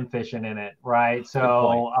be nymph fishing in it, right? Good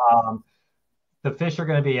point. So the fish are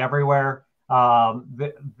going to be everywhere.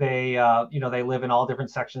 They live in all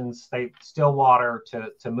different sections. They still water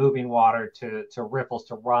to moving water to riffles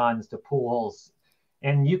to runs to pools,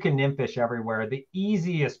 and you can nymph fish everywhere. The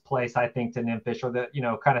easiest place I think to nymph fish, or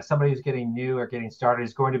kind of somebody who's getting new or getting started,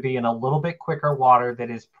 is going to be in a little bit quicker water that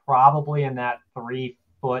is probably in that 3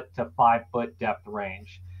 foot to 5 foot depth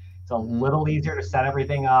range. It's a little easier to set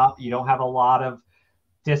everything up. You don't have a lot of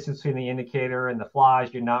distance between the indicator and the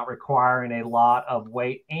flies. You're not requiring a lot of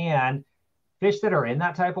weight, and fish that are in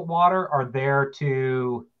that type of water are there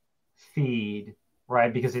to feed,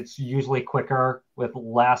 right? Because it's usually quicker with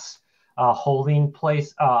less holding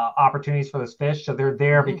place opportunities for those fish. So they're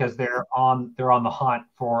there because they're on the hunt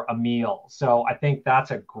for a meal. So I think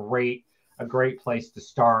that's a great place to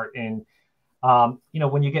start. And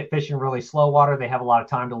when you get fish in really slow water, they have a lot of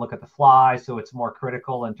time to look at the fly, so it's more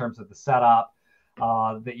critical in terms of the setup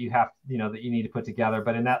that you have, that you need to put together.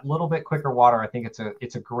 But in that little bit quicker water, I think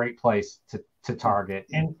it's a great place to target.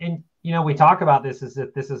 And we talk about this as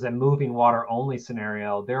if this is a moving water only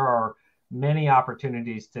scenario. There are many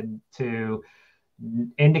opportunities to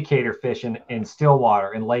indicator fish in still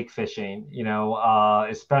water and lake fishing,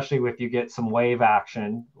 especially if you get some wave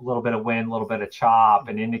action, a little bit of wind, a little bit of chop.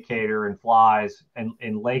 An indicator and flies and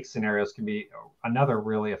in lake scenarios can be another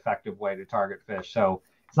really effective way to target fish. So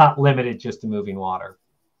it's not limited just to moving water.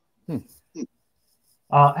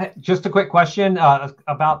 Just a quick question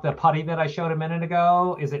about the putty that I showed a minute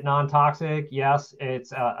ago. Is it non-toxic? Yes,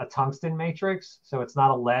 it's a tungsten matrix. So it's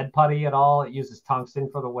not a lead putty at all. It uses tungsten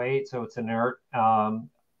for the weight, so it's inert. And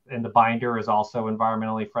the binder is also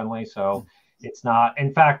environmentally friendly. So it's not,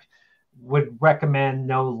 in fact, would recommend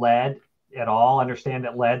no lead at all. Understand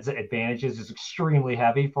that lead's advantages is extremely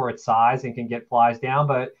heavy for its size and can get flies down,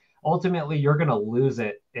 but ultimately you're going to lose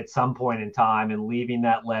it at some point in time, and leaving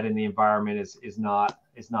that lead in the environment is not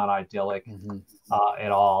idyllic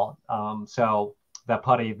at all. So that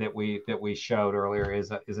putty that we showed earlier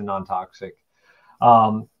is a non-toxic.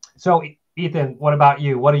 So Ethan, what about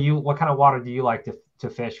you? What kind of water do you like to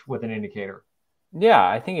fish with an indicator? Yeah,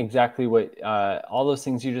 I think exactly what all those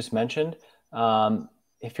things you just mentioned.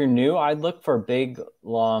 If you're new, I'd look for big,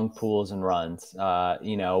 long pools and runs,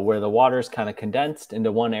 where the water is kind of condensed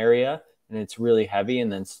into one area and it's really heavy and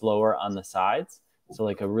then slower on the sides. So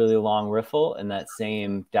like a really long riffle and that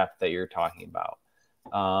same depth that you're talking about.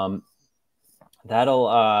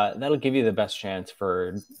 That'll give you the best chance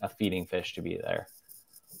for a feeding fish to be there.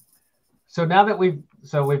 So now that we've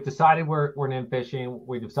decided we're nymph fishing,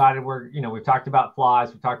 we've decided we've talked about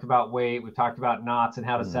flies, we've talked about weight, we've talked about knots and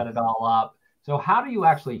how to set it all up. So how do you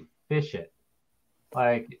actually fish it?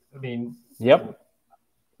 Yep.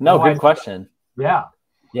 No, good question. Yeah.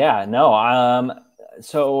 Yeah, no.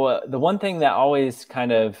 So the one thing that always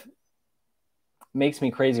kind of makes me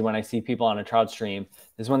crazy when I see people on a trout stream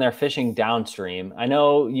is when they're fishing downstream. I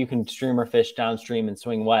know you can streamer fish downstream and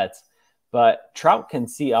swing wets, but trout can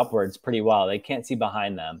see upwards pretty well. They can't see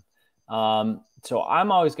behind them. So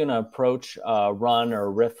I'm always going to approach a run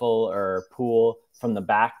or riffle or pool from the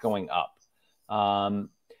back going up.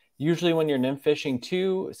 Usually when you're nymph fishing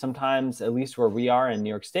too, sometimes at least where we are in New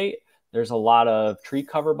York State, there's a lot of tree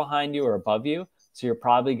cover behind you or above you. So you're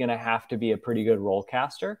probably going to have to be a pretty good roll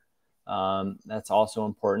caster. That's also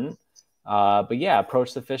important. But yeah,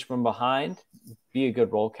 approach the fish from behind, be a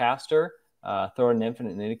good roll caster, throw an nymph and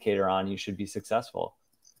an indicator on, you should be successful.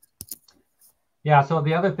 Yeah. So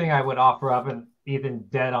the other thing I would offer up, and Ethan,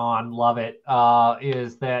 dead on, love it,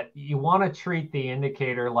 is that you want to treat the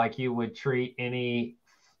indicator like you would treat a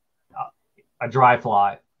dry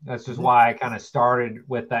fly. That's just why I kind of started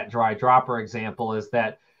with that dry dropper example, is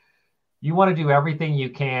that you want to do everything you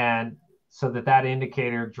can so that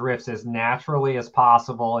indicator drifts as naturally as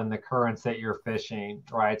possible in the currents that you're fishing,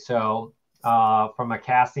 right? So from a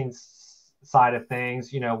casting side of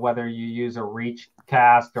things, whether you use a reach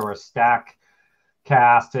cast or a stack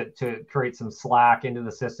cast to create some slack into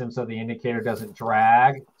the system so the indicator doesn't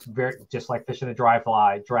drag. It's just like fishing a dry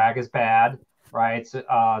fly. Drag is bad, right?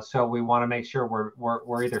 So we want to make sure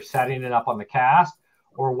we're either setting it up on the cast,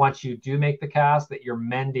 or once you do make the cast, that you're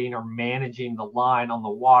mending or managing the line on the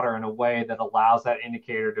water in a way that allows that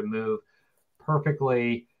indicator to move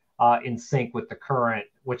perfectly in sync with the current,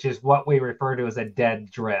 which is what we refer to as a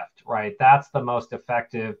dead drift, right? That's the most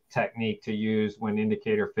effective technique to use when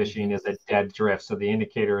indicator fishing, is a dead drift. So the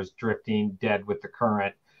indicator is drifting dead with the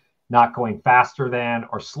current, not going faster than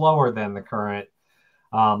or slower than the current.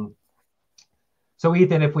 So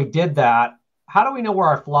Ethan, if we did that, how do we know where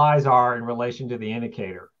our flies are in relation to the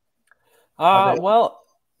indicator? Well,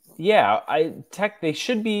 yeah, they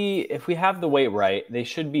should be, if we have the weight right, they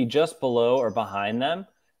should be just below or behind them.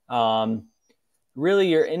 Um, Really,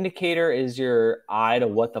 your indicator is your eye to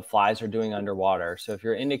what the flies are doing underwater. So if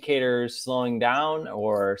your indicator is slowing down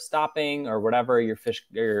or stopping or whatever, your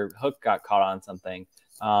hook got caught on something.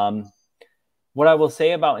 What I will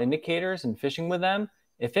say about indicators and fishing with them,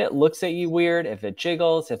 if it looks at you weird, if it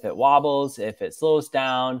jiggles, if it wobbles, if it slows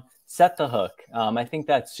down, set the hook. I think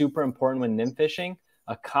that's super important when nymph fishing.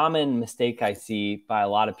 A common mistake I see by a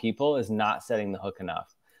lot of people is not setting the hook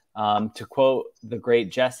enough. To quote the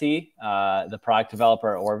great Jesse, the product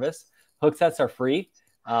developer at Orvis, hook sets are free.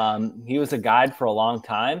 He was a guide for a long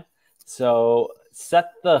time. So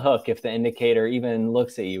set the hook if the indicator even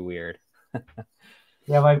looks at you weird.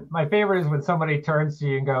 Yeah, my favorite is when somebody turns to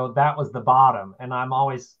you and go, "That was the bottom," and I'm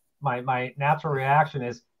always my natural reaction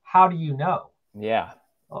is, "How do you know?" Yeah.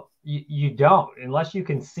 Well, you don't unless you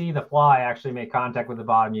can see the fly actually make contact with the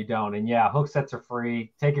bottom. You don't, and yeah, hook sets are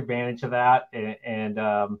free. Take advantage of that, and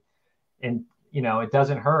you know it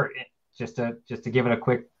doesn't hurt just to give it a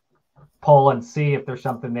quick pull and see if there's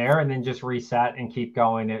something there, and then just reset and keep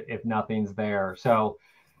going if nothing's there. So,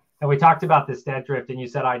 and we talked about this dead drift, and you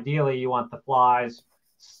said ideally you want the flies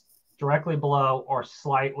directly below or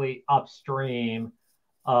slightly upstream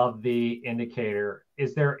of the indicator.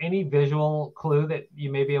 Is there any visual clue that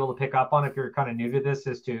you may be able to pick up on if you're kind of new to this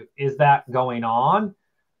as to is that going on?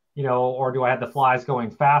 You know, or do I have the flies going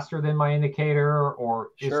faster than my indicator, or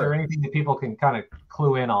is there anything that people can kind of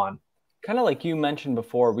clue in on? Kind of like you mentioned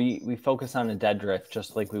before, we focus on a dead drift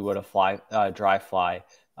just like we would a dry fly.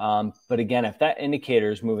 But again, if that indicator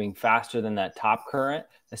is moving faster than that top current,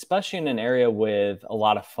 especially in an area with a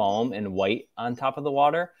lot of foam and white on top of the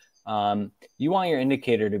water, you want your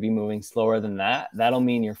indicator to be moving slower than that. That'll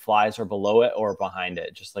mean your flies are below it or behind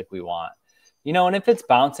it, just like we want. You know, and if it's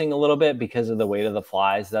bouncing a little bit because of the weight of the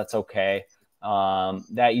flies, that's okay.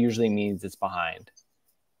 That usually means it's behind.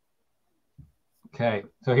 Okay,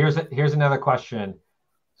 so here's another question.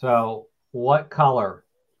 So, what color?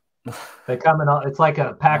 They come in. It's like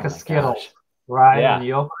a pack of Skittles, gosh. Right? Yeah. When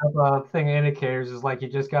you open up a thing of indicators, it's like you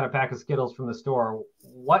just got a pack of Skittles from the store.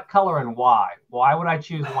 What color and why? Why would I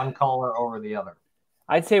choose one color over the other?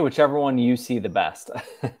 I'd say whichever one you see the best.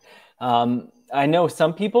 I know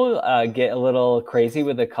some people get a little crazy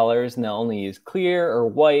with the colors and they'll only use clear or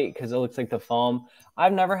white because it looks like the foam.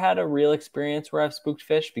 I've never had a real experience where I've spooked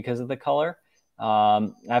fish because of the color.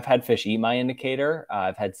 I've had fish eat my indicator.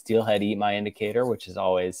 I've had steelhead eat my indicator, which is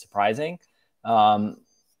always surprising. Yeah,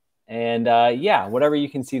 whatever you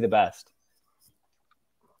can see the best.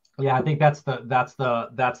 Yeah, I think that's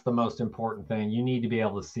the most important thing. You need to be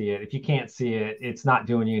able to see it. If you can't see it, it's not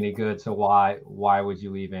doing you any good. So why would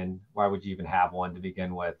you even have one to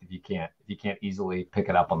begin with if you can't easily pick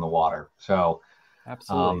it up on the water? So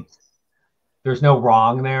absolutely. There's no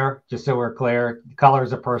wrong there, just so we're clear. Color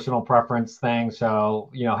is a personal preference thing.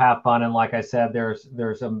 So, you know, have fun. And like I said, there's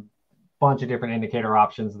a bunch of different indicator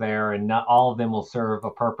options there, and not all of them will serve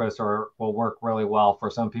a purpose or will work really well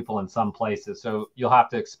for some people in some places. So you'll have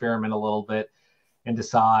to experiment a little bit and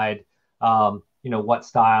decide, you know, what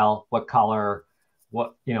style, what color,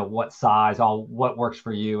 what size, what works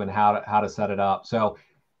for you and how to set it up. So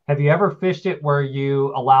have you ever fished it where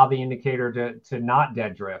you allow the indicator to not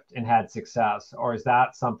dead drift and had success? Or is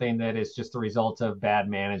that something that is just the result of bad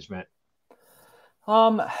management?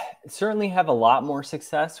 Certainly have a lot more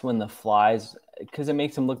success when the flies, because it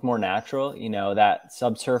makes them look more natural. You know, that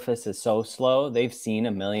subsurface is so slow. They've seen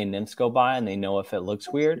a million nymphs go by and they know if it looks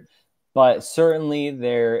weird. But certainly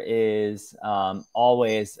there is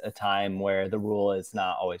always a time where the rule is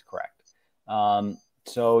not always correct.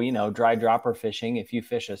 So, you know, dry dropper fishing, if you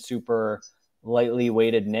fish a super lightly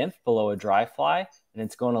weighted nymph below a dry fly and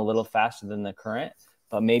it's going a little faster than the current,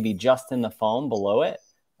 but maybe just in the foam below it,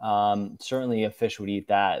 certainly a fish would eat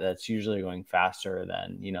that. That's usually going faster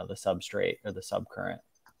than, you know, the substrate or the subcurrent.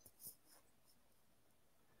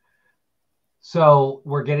 So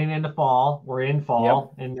we're getting into fall. We're in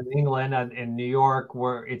fall in New England and in New York,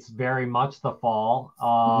 where it's very much the fall.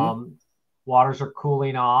 Waters are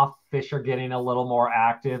cooling off. Fish are getting a little more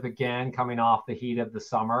active again, coming off the heat of the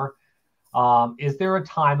summer. Is there a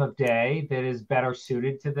time of day that is better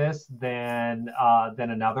suited to this than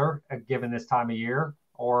another, given this time of year,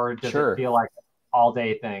 or does it feel like an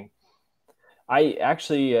all-day thing? I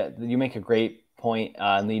actually, you make a great point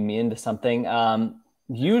and lead me into something.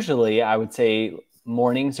 Usually, I would say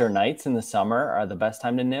mornings or nights in the summer are the best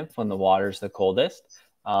time to nymph when the water's the coldest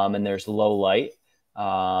and there's low light.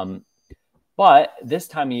 But this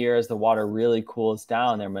time of year, as the water really cools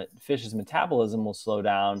down, fish's metabolism will slow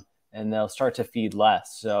down and they'll start to feed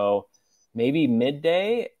less. So maybe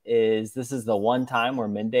midday this is the one time where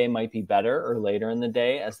midday might be better, or later in the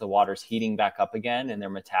day as the water's heating back up again and their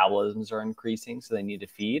metabolisms are increasing, so they need to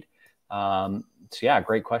feed. So yeah,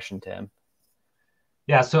 great question, Tim.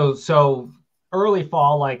 Yeah, so early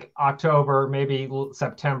fall, like October, maybe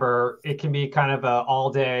September, it can be kind of a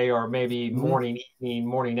all day or maybe morning, evening,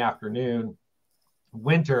 morning, afternoon.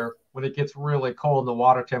 Winter, when it gets really cold, the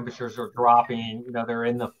water temperatures are dropping, they're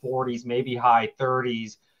in the 40s, maybe high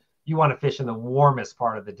 30s. You want to fish in the warmest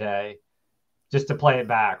part of the day just to play it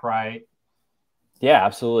back, right? Yeah,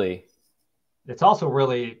 absolutely. It's also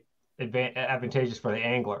really advantageous for the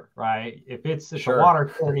angler, right? If the Sure. water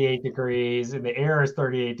 38 degrees and the air is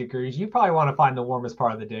 38 degrees, you probably want to find the warmest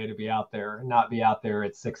part of the day to be out there and not be out there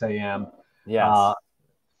at 6 a.m. Yes.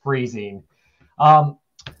 Freezing.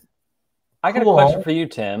 I got a question for you,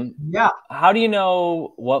 Tim. Yeah. How do you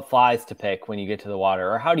know what flies to pick when you get to the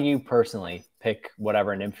water? Or how do you personally pick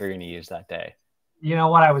whatever nymph you're going to use that day? You know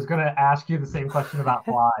what? I was going to ask you the same question about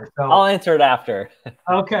flies. So I'll answer it after.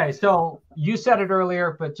 Okay. So you said it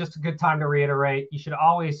earlier, but just a good time to reiterate. You should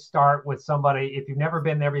always start with somebody. If you've never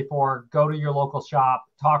been there before, go to your local shop,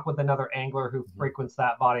 talk with another angler who frequents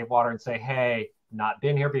that body of water and say, hey, not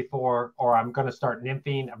been here before, or I'm going to start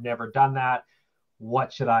nymphing. I've never done that.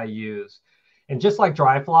 What should I use? And just like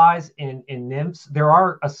dry flies in nymphs, there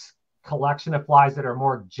are a collection of flies that are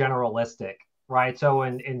more generalistic, right? So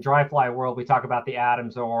in dry fly world, we talk about the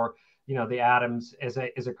Adams, or the Adams is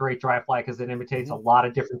a great dry fly because it imitates a lot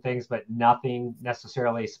of different things, but nothing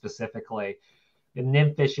necessarily specifically. In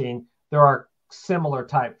nymph fishing, there are similar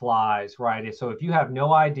type flies, right? So if you have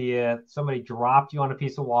no idea, somebody dropped you on a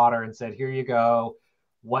piece of water and said, here you go,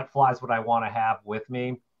 what flies would I want to have with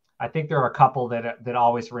me? I think there are a couple that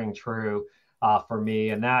always ring true for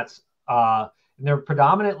me, and that's they're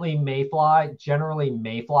predominantly mayfly, generally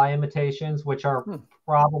mayfly imitations, which are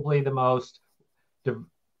probably the most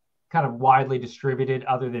kind of widely distributed,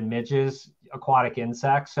 other than midges, aquatic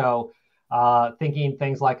insects. So thinking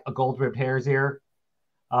things like a gold-ribbed hare's ear,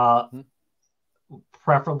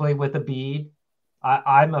 preferably with a bead.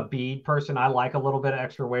 I'm a bead person. I like a little bit of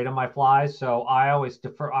extra weight on my flies, so I always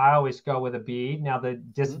go with a bead. Now the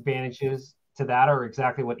disadvantages to that are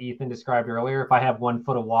exactly what Ethan described earlier. If I have 1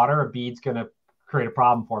 foot of water, a bead's going to create a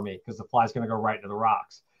problem for me because the fly's going to go right into the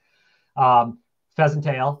rocks. Pheasant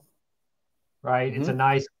tail, right? It's a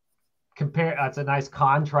nice it's a nice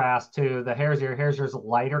contrast to the hare's ear. Hare's ear is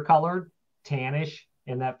lighter colored, tannish,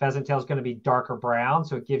 and that pheasant tail is going to be darker brown.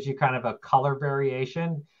 So it gives you kind of a color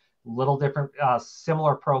variation, little different,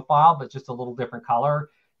 similar profile, but just a little different color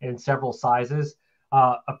in several sizes.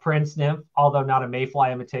 A prince nymph, although not a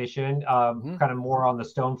mayfly imitation, kind of more on the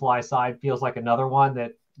stonefly side, feels like another one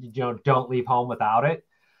that don't leave home without it,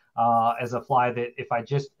 as a fly that if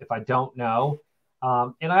I don't know,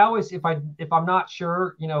 and I always, if I'm not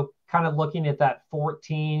sure, kind of looking at that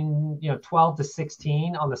 14, 12 to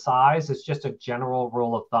 16 on the size is just a general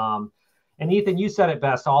rule of thumb. And Ethan, you said it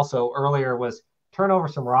best also earlier, was turn over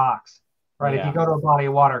some rocks, right? Yeah. If you go to a body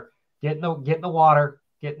of water, get in the water,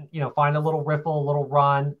 find a little riffle, a little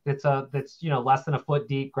run that's less than a foot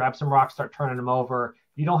deep, grab some rocks, start turning them over.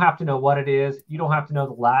 You don't have to know what it is. You don't have to know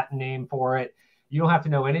the Latin name for it. You don't have to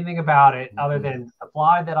know anything about it other than the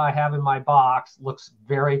fly that I have in my box looks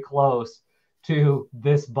very close to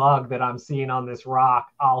this bug that I'm seeing on this rock.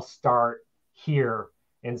 I'll start here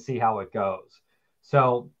and see how it goes.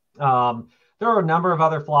 So there are a number of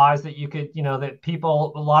other flies that you could, that a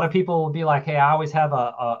lot of people will be like, hey, I always have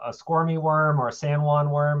a squirmy worm or a San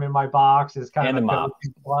Juan worm in my box. Is kind of a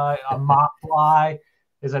go-to fly. A mop fly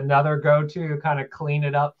is another go-to kind of clean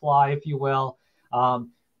it up fly, if you will.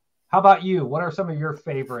 How about you? What are some of your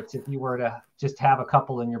favorites if you were to just have a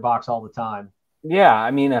couple in your box all the time? Yeah,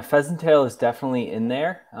 I mean, a pheasant tail is definitely in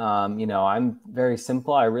there. I'm very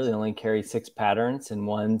simple. I really only carry 6 patterns, and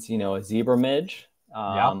one's, a zebra midge.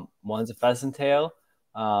 One's a pheasant tail.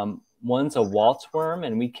 One's a waltz worm,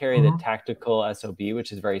 and we carry the tactical SOB,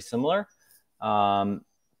 which is very similar.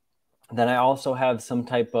 Then I also have some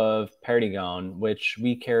type of perdigone, which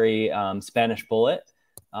we carry Spanish bullet.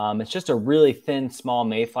 It's just a really thin, small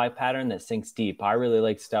mayfly pattern that sinks deep. I really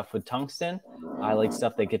like stuff with tungsten. I like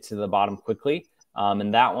stuff that gets to the bottom quickly.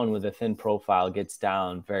 And that one with a thin profile gets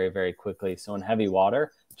down very, very quickly. So in heavy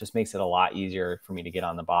water, it just makes it a lot easier for me to get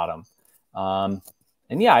on the bottom.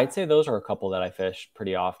 And yeah, I'd say those are a couple that I fish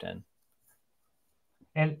pretty often.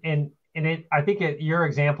 And I think your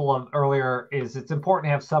example of earlier is it's important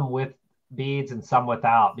to have some with beads and some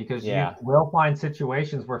without, because you will find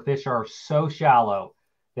situations where fish are so shallow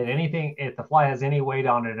that anything, if the fly has any weight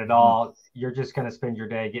on it at all, you're just going to spend your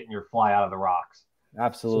day getting your fly out of the rocks.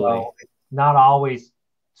 Absolutely. So it's not always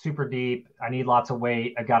super deep. I need lots of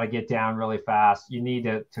weight. I got to get down really fast. You need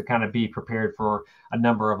to kind of be prepared for a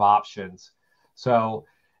number of options. So,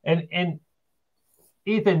 and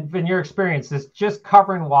Ethan, in your experience, is just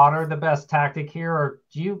covering water the best tactic here, or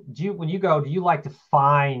do you when you go, do you like to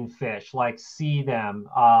find fish, like see them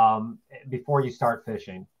before you start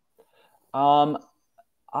fishing?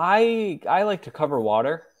 I like to cover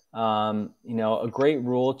water. You know, a great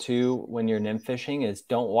rule too when you're nymph fishing is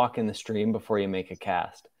don't walk in the stream before you make a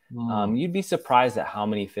cast. You'd be surprised at how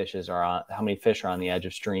many fish are on the edge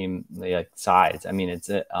of stream like sides. I mean, it's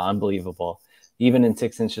unbelievable, even in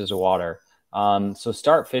 6 inches of water. So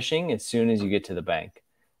start fishing as soon as you get to the bank,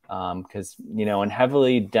 because you know, in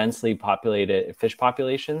heavily densely populated fish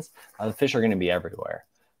populations, the fish are going to be everywhere.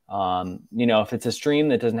 You know, if it's a stream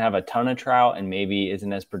that doesn't have a ton of trout and maybe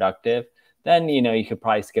isn't as productive, then, you know, you could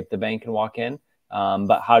probably skip the bank and walk in.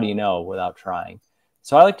 But how do you know without trying?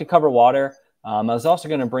 So I like to cover water. I was also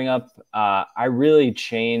going to bring up, I really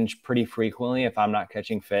change pretty frequently if I'm not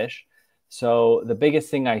catching fish. So the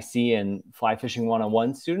biggest thing I see in fly fishing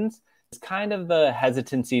 101 students is kind of the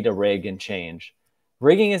hesitancy to rig and change.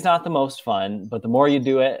 Rigging is not the most fun, but the more you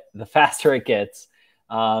do it, the faster it gets.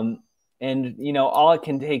 And, you know, all it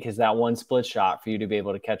can take is that one split shot for you to be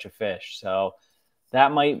able to catch a fish. So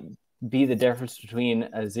that might be the difference between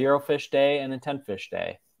a 0 fish day and a 10 fish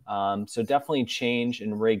day. So definitely change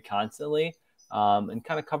and rig constantly, and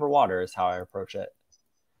kind of cover water is how I approach it.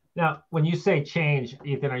 Now, when you say change,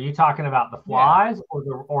 Ethan, are you talking about the flies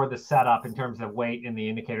or the setup in terms of weight in the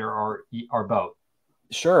indicator or both?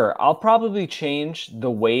 Sure. I'll probably change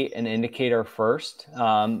the weight and indicator first.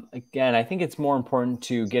 Again, I think it's more important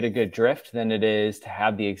to get a good drift than it is to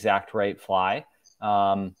have the exact right fly.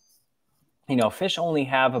 You know, fish only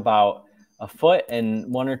have about a foot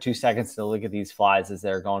and 1 or 2 seconds to look at these flies as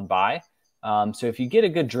they're going by. So if you get a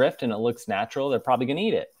good drift and it looks natural, they're probably going to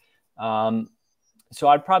eat it. So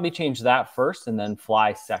I'd probably change that first and then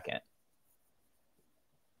fly second.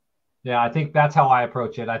 Yeah, I think that's how I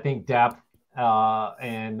approach it. I think depth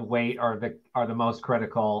and weight are the most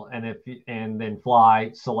critical, and then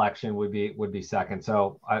fly selection would be second.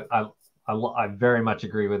 So I very much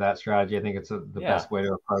agree with that strategy. I think it's the best way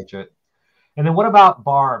to approach it. And then what about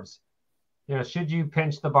barbs? You know, should you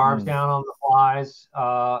pinch the barbs down on the flies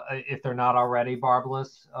if they're not already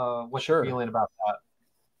barbless? What's your feeling about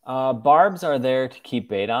that? Barbs are there to keep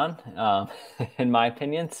bait on, in my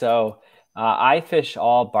opinion. So I fish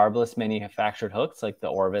all barbless manufactured hooks, like the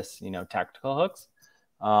Orvis, you know, tactical hooks.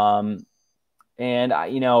 And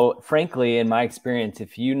you know, frankly, in my experience,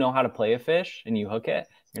 if you know how to play a fish and you hook it,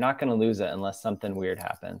 you're not going to lose it unless something weird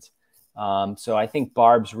happens. So I think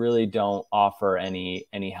barbs really don't offer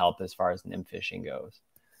any help as far as nymph fishing goes.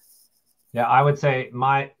 Yeah, I would say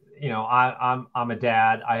I'm a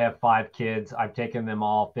dad. I have 5 kids. I've taken them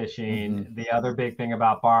all fishing. The other big thing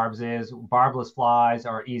about barbs is barbless flies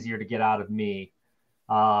are easier to get out of me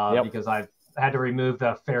because I've had to remove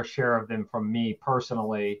the fair share of them from me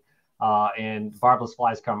personally. And barbless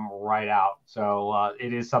flies come right out. So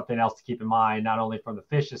it is something else to keep in mind, not only from the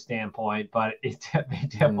fish's standpoint, but they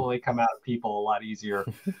definitely come out of people a lot easier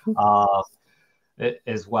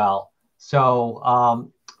as well. So,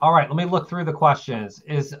 all right, let me look through the questions.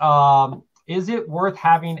 Is it worth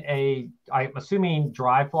having I'm assuming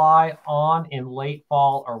dry fly on in late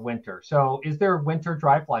fall or winter? So is there winter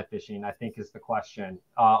dry fly fishing, I think is the question.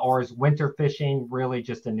 Or is winter fishing really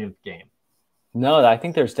just a nymph game? No, I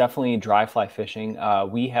think there's definitely dry fly fishing.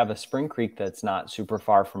 We have a spring creek that's not super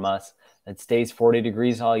far from us that stays 40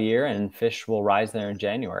 degrees all year, and fish will rise there in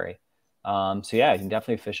January. So yeah, you can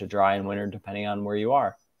definitely fish it dry in winter depending on where you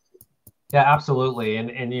are. Yeah, absolutely.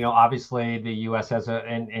 And you know, obviously the US has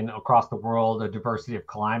and across the world a diversity of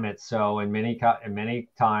climates. So in many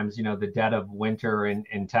times, you know, the dead of winter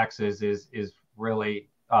in Texas is really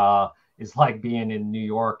is like being in New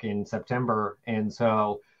York in September. And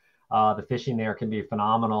so the fishing there can be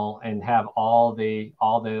phenomenal and have all the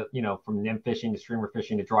you know, from nymph fishing to streamer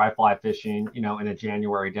fishing to dry fly fishing, you know, in a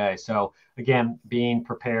January day. So again, being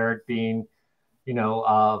prepared, being, you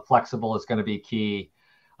know, flexible is going to be key.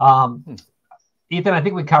 Ethan, I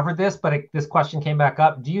think we covered this, but this question came back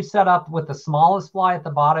up. Do you set up with the smallest fly at the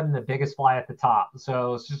bottom and the biggest fly at the top?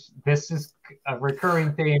 So this is a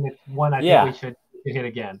recurring theme. It's one I think we should hit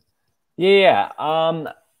again. Yeah.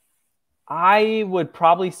 I would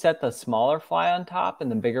probably set the smaller fly on top and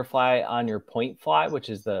the bigger fly on your point fly, which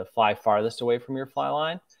is the fly farthest away from your fly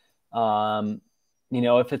line. You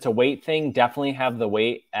know, if it's a weight thing, definitely have the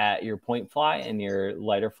weight at your point fly and your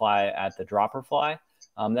lighter fly at the dropper fly.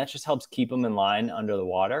 That just helps keep them in line under the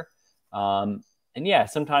water. And yeah,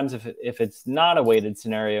 sometimes if it's not a weighted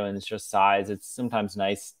scenario and it's just size, it's sometimes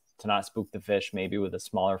nice to not spook the fish maybe with a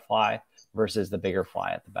smaller fly versus the bigger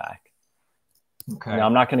fly at the back. Okay.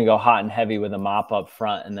 I'm not going to go hot and heavy with a mop up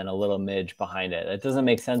front and then a little midge behind it. It doesn't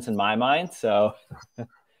make sense in my mind. So,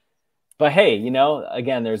 but hey,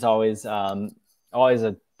 again, there's always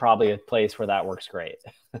probably a place where that works great.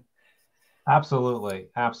 Absolutely.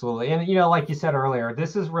 Absolutely. And, like you said earlier,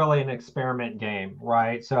 this is really an experiment game,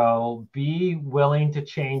 right? So be willing to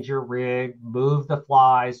change your rig, move the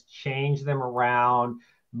flies, change them around,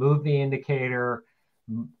 move the indicator,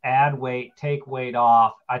 add weight, take weight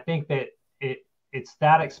off. I think that it's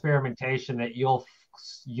that experimentation that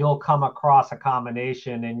you'll come across a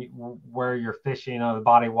combination and where you're fishing on the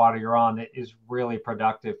body water you're on that is really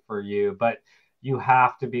productive for you. But you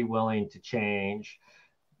have to be willing to change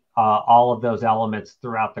all of those elements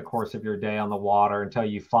throughout the course of your day on the water until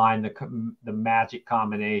you find the magic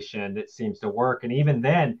combination that seems to work. And even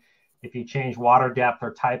then, if you change water depth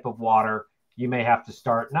or type of water, you may have to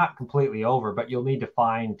start not completely over, but you'll need to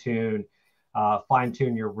fine tune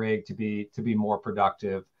your rig to be more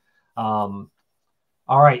productive. All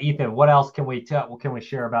right, Ethan, what else can we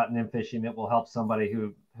share about nymph fishing that will help somebody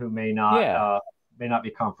who may not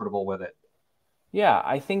be comfortable with it? Yeah,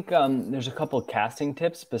 I think there's a couple of casting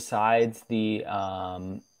tips besides the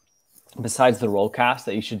roll cast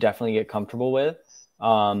that you should definitely get comfortable with.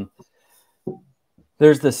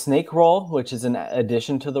 There's the snake roll, which is an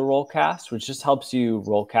addition to the roll cast, which just helps you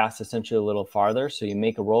roll cast essentially a little farther. So you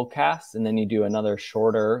make a roll cast and then you do another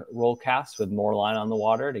shorter roll cast with more line on the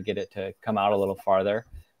water to get it to come out a little farther.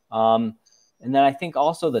 And then I think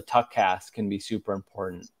also the tuck cast can be super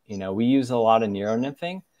important. We use a lot of Nero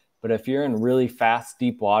nymphing, but if you're in really fast,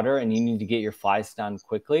 deep water and you need to get your flies done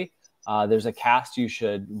quickly, there's a cast you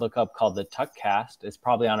should look up called the tuck cast. It's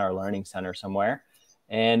probably on our learning center somewhere.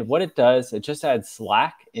 And what it does, it just adds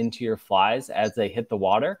slack into your flies as they hit the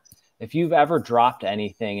water. If you've ever dropped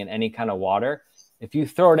anything in any kind of water, if you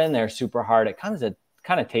throw it in there super hard, it kind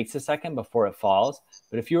of takes a second before it falls.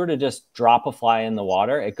 But if you were to just drop a fly in the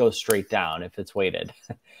water, it goes straight down if it's weighted.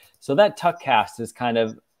 So that tuck cast is kind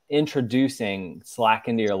of introducing slack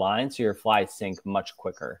into your line so your flies sink much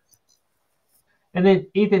quicker. And then,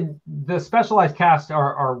 Ethan, the specialized casts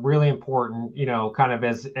are really important, kind of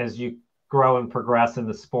as you grow and progress in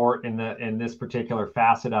the sport in this particular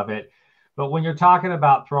facet of it. But when you're talking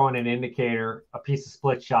about throwing an indicator, a piece of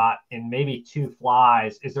split shot, and maybe 2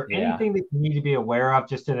 flies, is there anything that you need to be aware of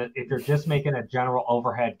if you're just making a general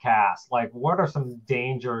overhead cast? Like, what are some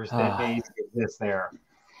dangers that may exist there?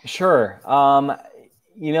 Sure.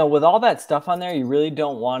 With all that stuff on there, you really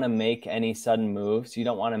don't want to make any sudden moves. You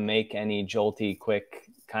don't want to make any jolty, quick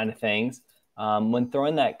kind of things. When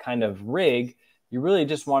throwing that kind of rig, you really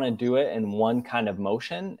just want to do it in one kind of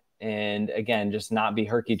motion. And again, just not be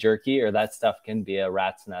herky-jerky, or that stuff can be a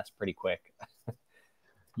rat's nest pretty quick.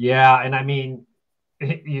 Yeah, and I mean,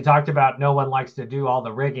 you talked about no one likes to do all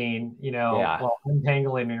the rigging, Well,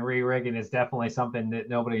 untangling and re-rigging is definitely something that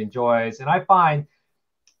nobody enjoys. And I find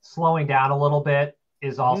slowing down a little bit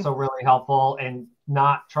is also really helpful, and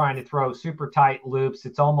not trying to throw super tight loops.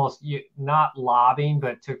 It's almost not lobbing,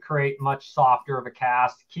 but to create much softer of a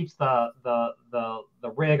cast. It keeps the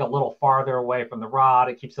rig a little farther away from the rod.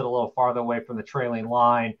 It keeps it a little farther away from the trailing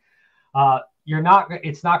line.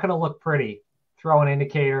 It's not going to look pretty. Throwing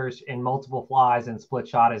indicators in multiple flies and split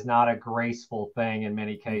shot is not a graceful thing in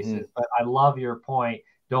many cases. But I love your point.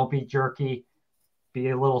 Don't be jerky. Be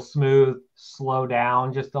a little smooth. Slow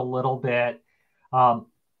down just a little bit.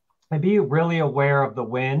 And be really aware of the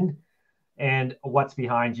wind and what's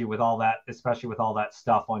behind you with all that, especially with all that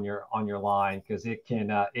stuff on your line, because it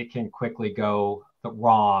can quickly go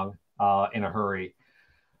wrong in a hurry.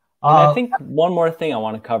 And I think one more thing I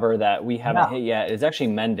want to cover that we haven't hit yet is actually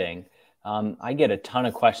mending. I get a ton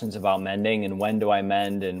of questions about mending and when do I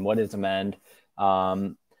mend and what is a mend.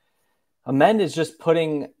 A mend is just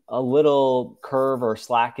putting a little curve or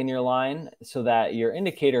slack in your line so that your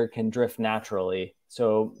indicator can drift naturally.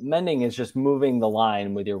 So mending is just moving the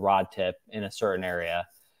line with your rod tip in a certain area.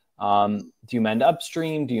 Do you mend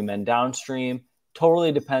upstream? Do you mend downstream?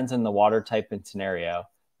 Totally depends on the water type and scenario.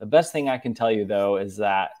 The best thing I can tell you, though, is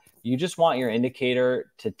that you just want your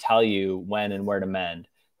indicator to tell you when and where to mend.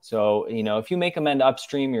 So, if you make a mend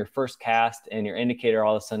upstream, your first cast, and your indicator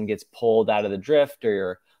all of a sudden gets pulled out of the drift, or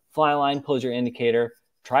your fly line pulls your indicator,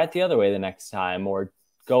 try it the other way the next time, or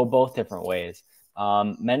go both different ways.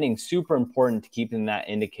 Mending super important to keeping that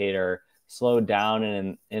indicator slowed down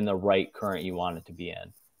and in the right current you want it to be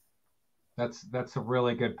in. That's a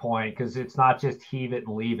really good point, because it's not just heave it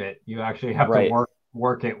and leave it. You actually have to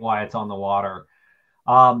work it while it's on the water.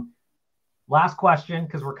 Last question,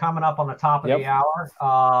 because we're coming up on the top of the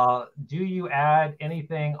hour. Do you add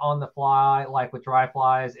anything on the fly, like with dry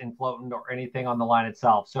flies and floating, or anything on the line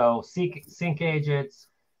itself? So sink agents,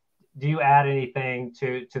 do you add anything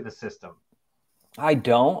to the system? I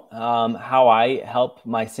don't. How I help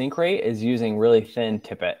my sink rate is using really thin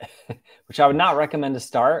tippet, which I would not recommend to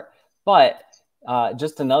start. But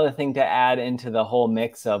just another thing to add into the whole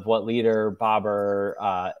mix of what leader, bobber,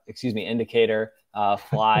 indicator,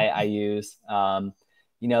 fly I use.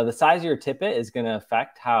 The size of your tippet is going to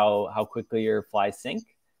affect how quickly your flies sink.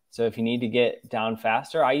 So if you need to get down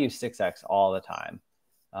faster, I use 6X all the time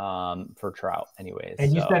for trout anyways.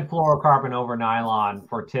 And you said fluorocarbon over nylon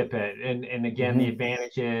for tippet. And again, the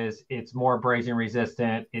advantage is it's more abrasion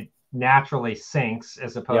resistant. It naturally sinks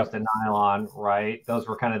as opposed to nylon, right? Those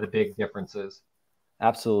were kind of the big differences.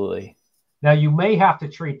 Absolutely. Now, you may have to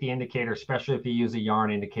treat the indicator, especially if you use a yarn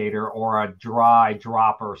indicator or a dry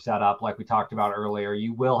dropper setup like we talked about earlier.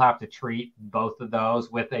 You will have to treat both of those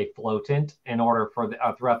with a floatant in order for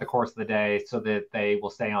throughout the course of the day so that they will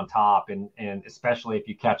stay on top. And especially if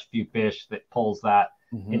you catch a few fish that pulls that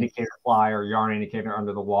indicator fly or yarn indicator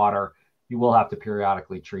under the water, you will have to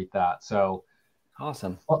periodically treat that. So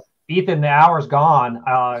awesome. Well, Ethan, the hour's gone.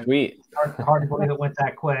 Sweet. Hard to believe it went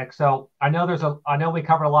that quick. So I know we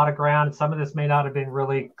covered a lot of ground. Some of this may not have been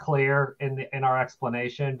really clear in our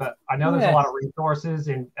explanation, but I know there's a lot of resources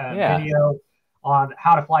and video on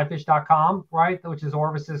howtoflyfish.com, right? Which is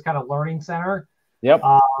Orvis's kind of learning center. Yep.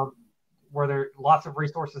 Where there are lots of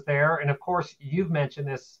resources there. And of course, you've mentioned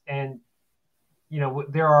this, and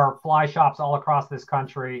there are fly shops all across this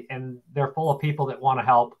country, and they're full of people that want to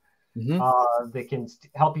help. They can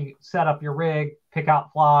help you set up your rig, pick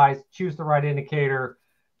out flies, choose the right indicator,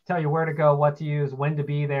 tell you where to go, what to use, when to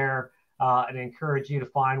be there, and encourage you to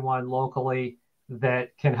find one locally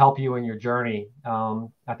that can help you in your journey.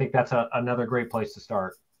 I think that's another great place to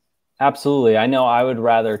start. Absolutely. I know I would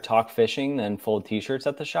rather talk fishing than fold t-shirts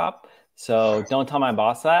at the shop. So don't tell my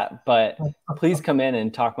boss that, but please come in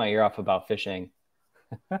and talk my ear off about fishing.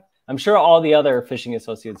 I'm sure all the other fishing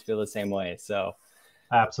associates feel the same way. So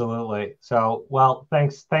absolutely. So, well,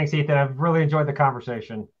 thanks, Ethan. I've really enjoyed the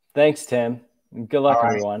conversation. Thanks, Tim. Good luck,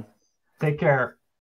 everyone. Take care.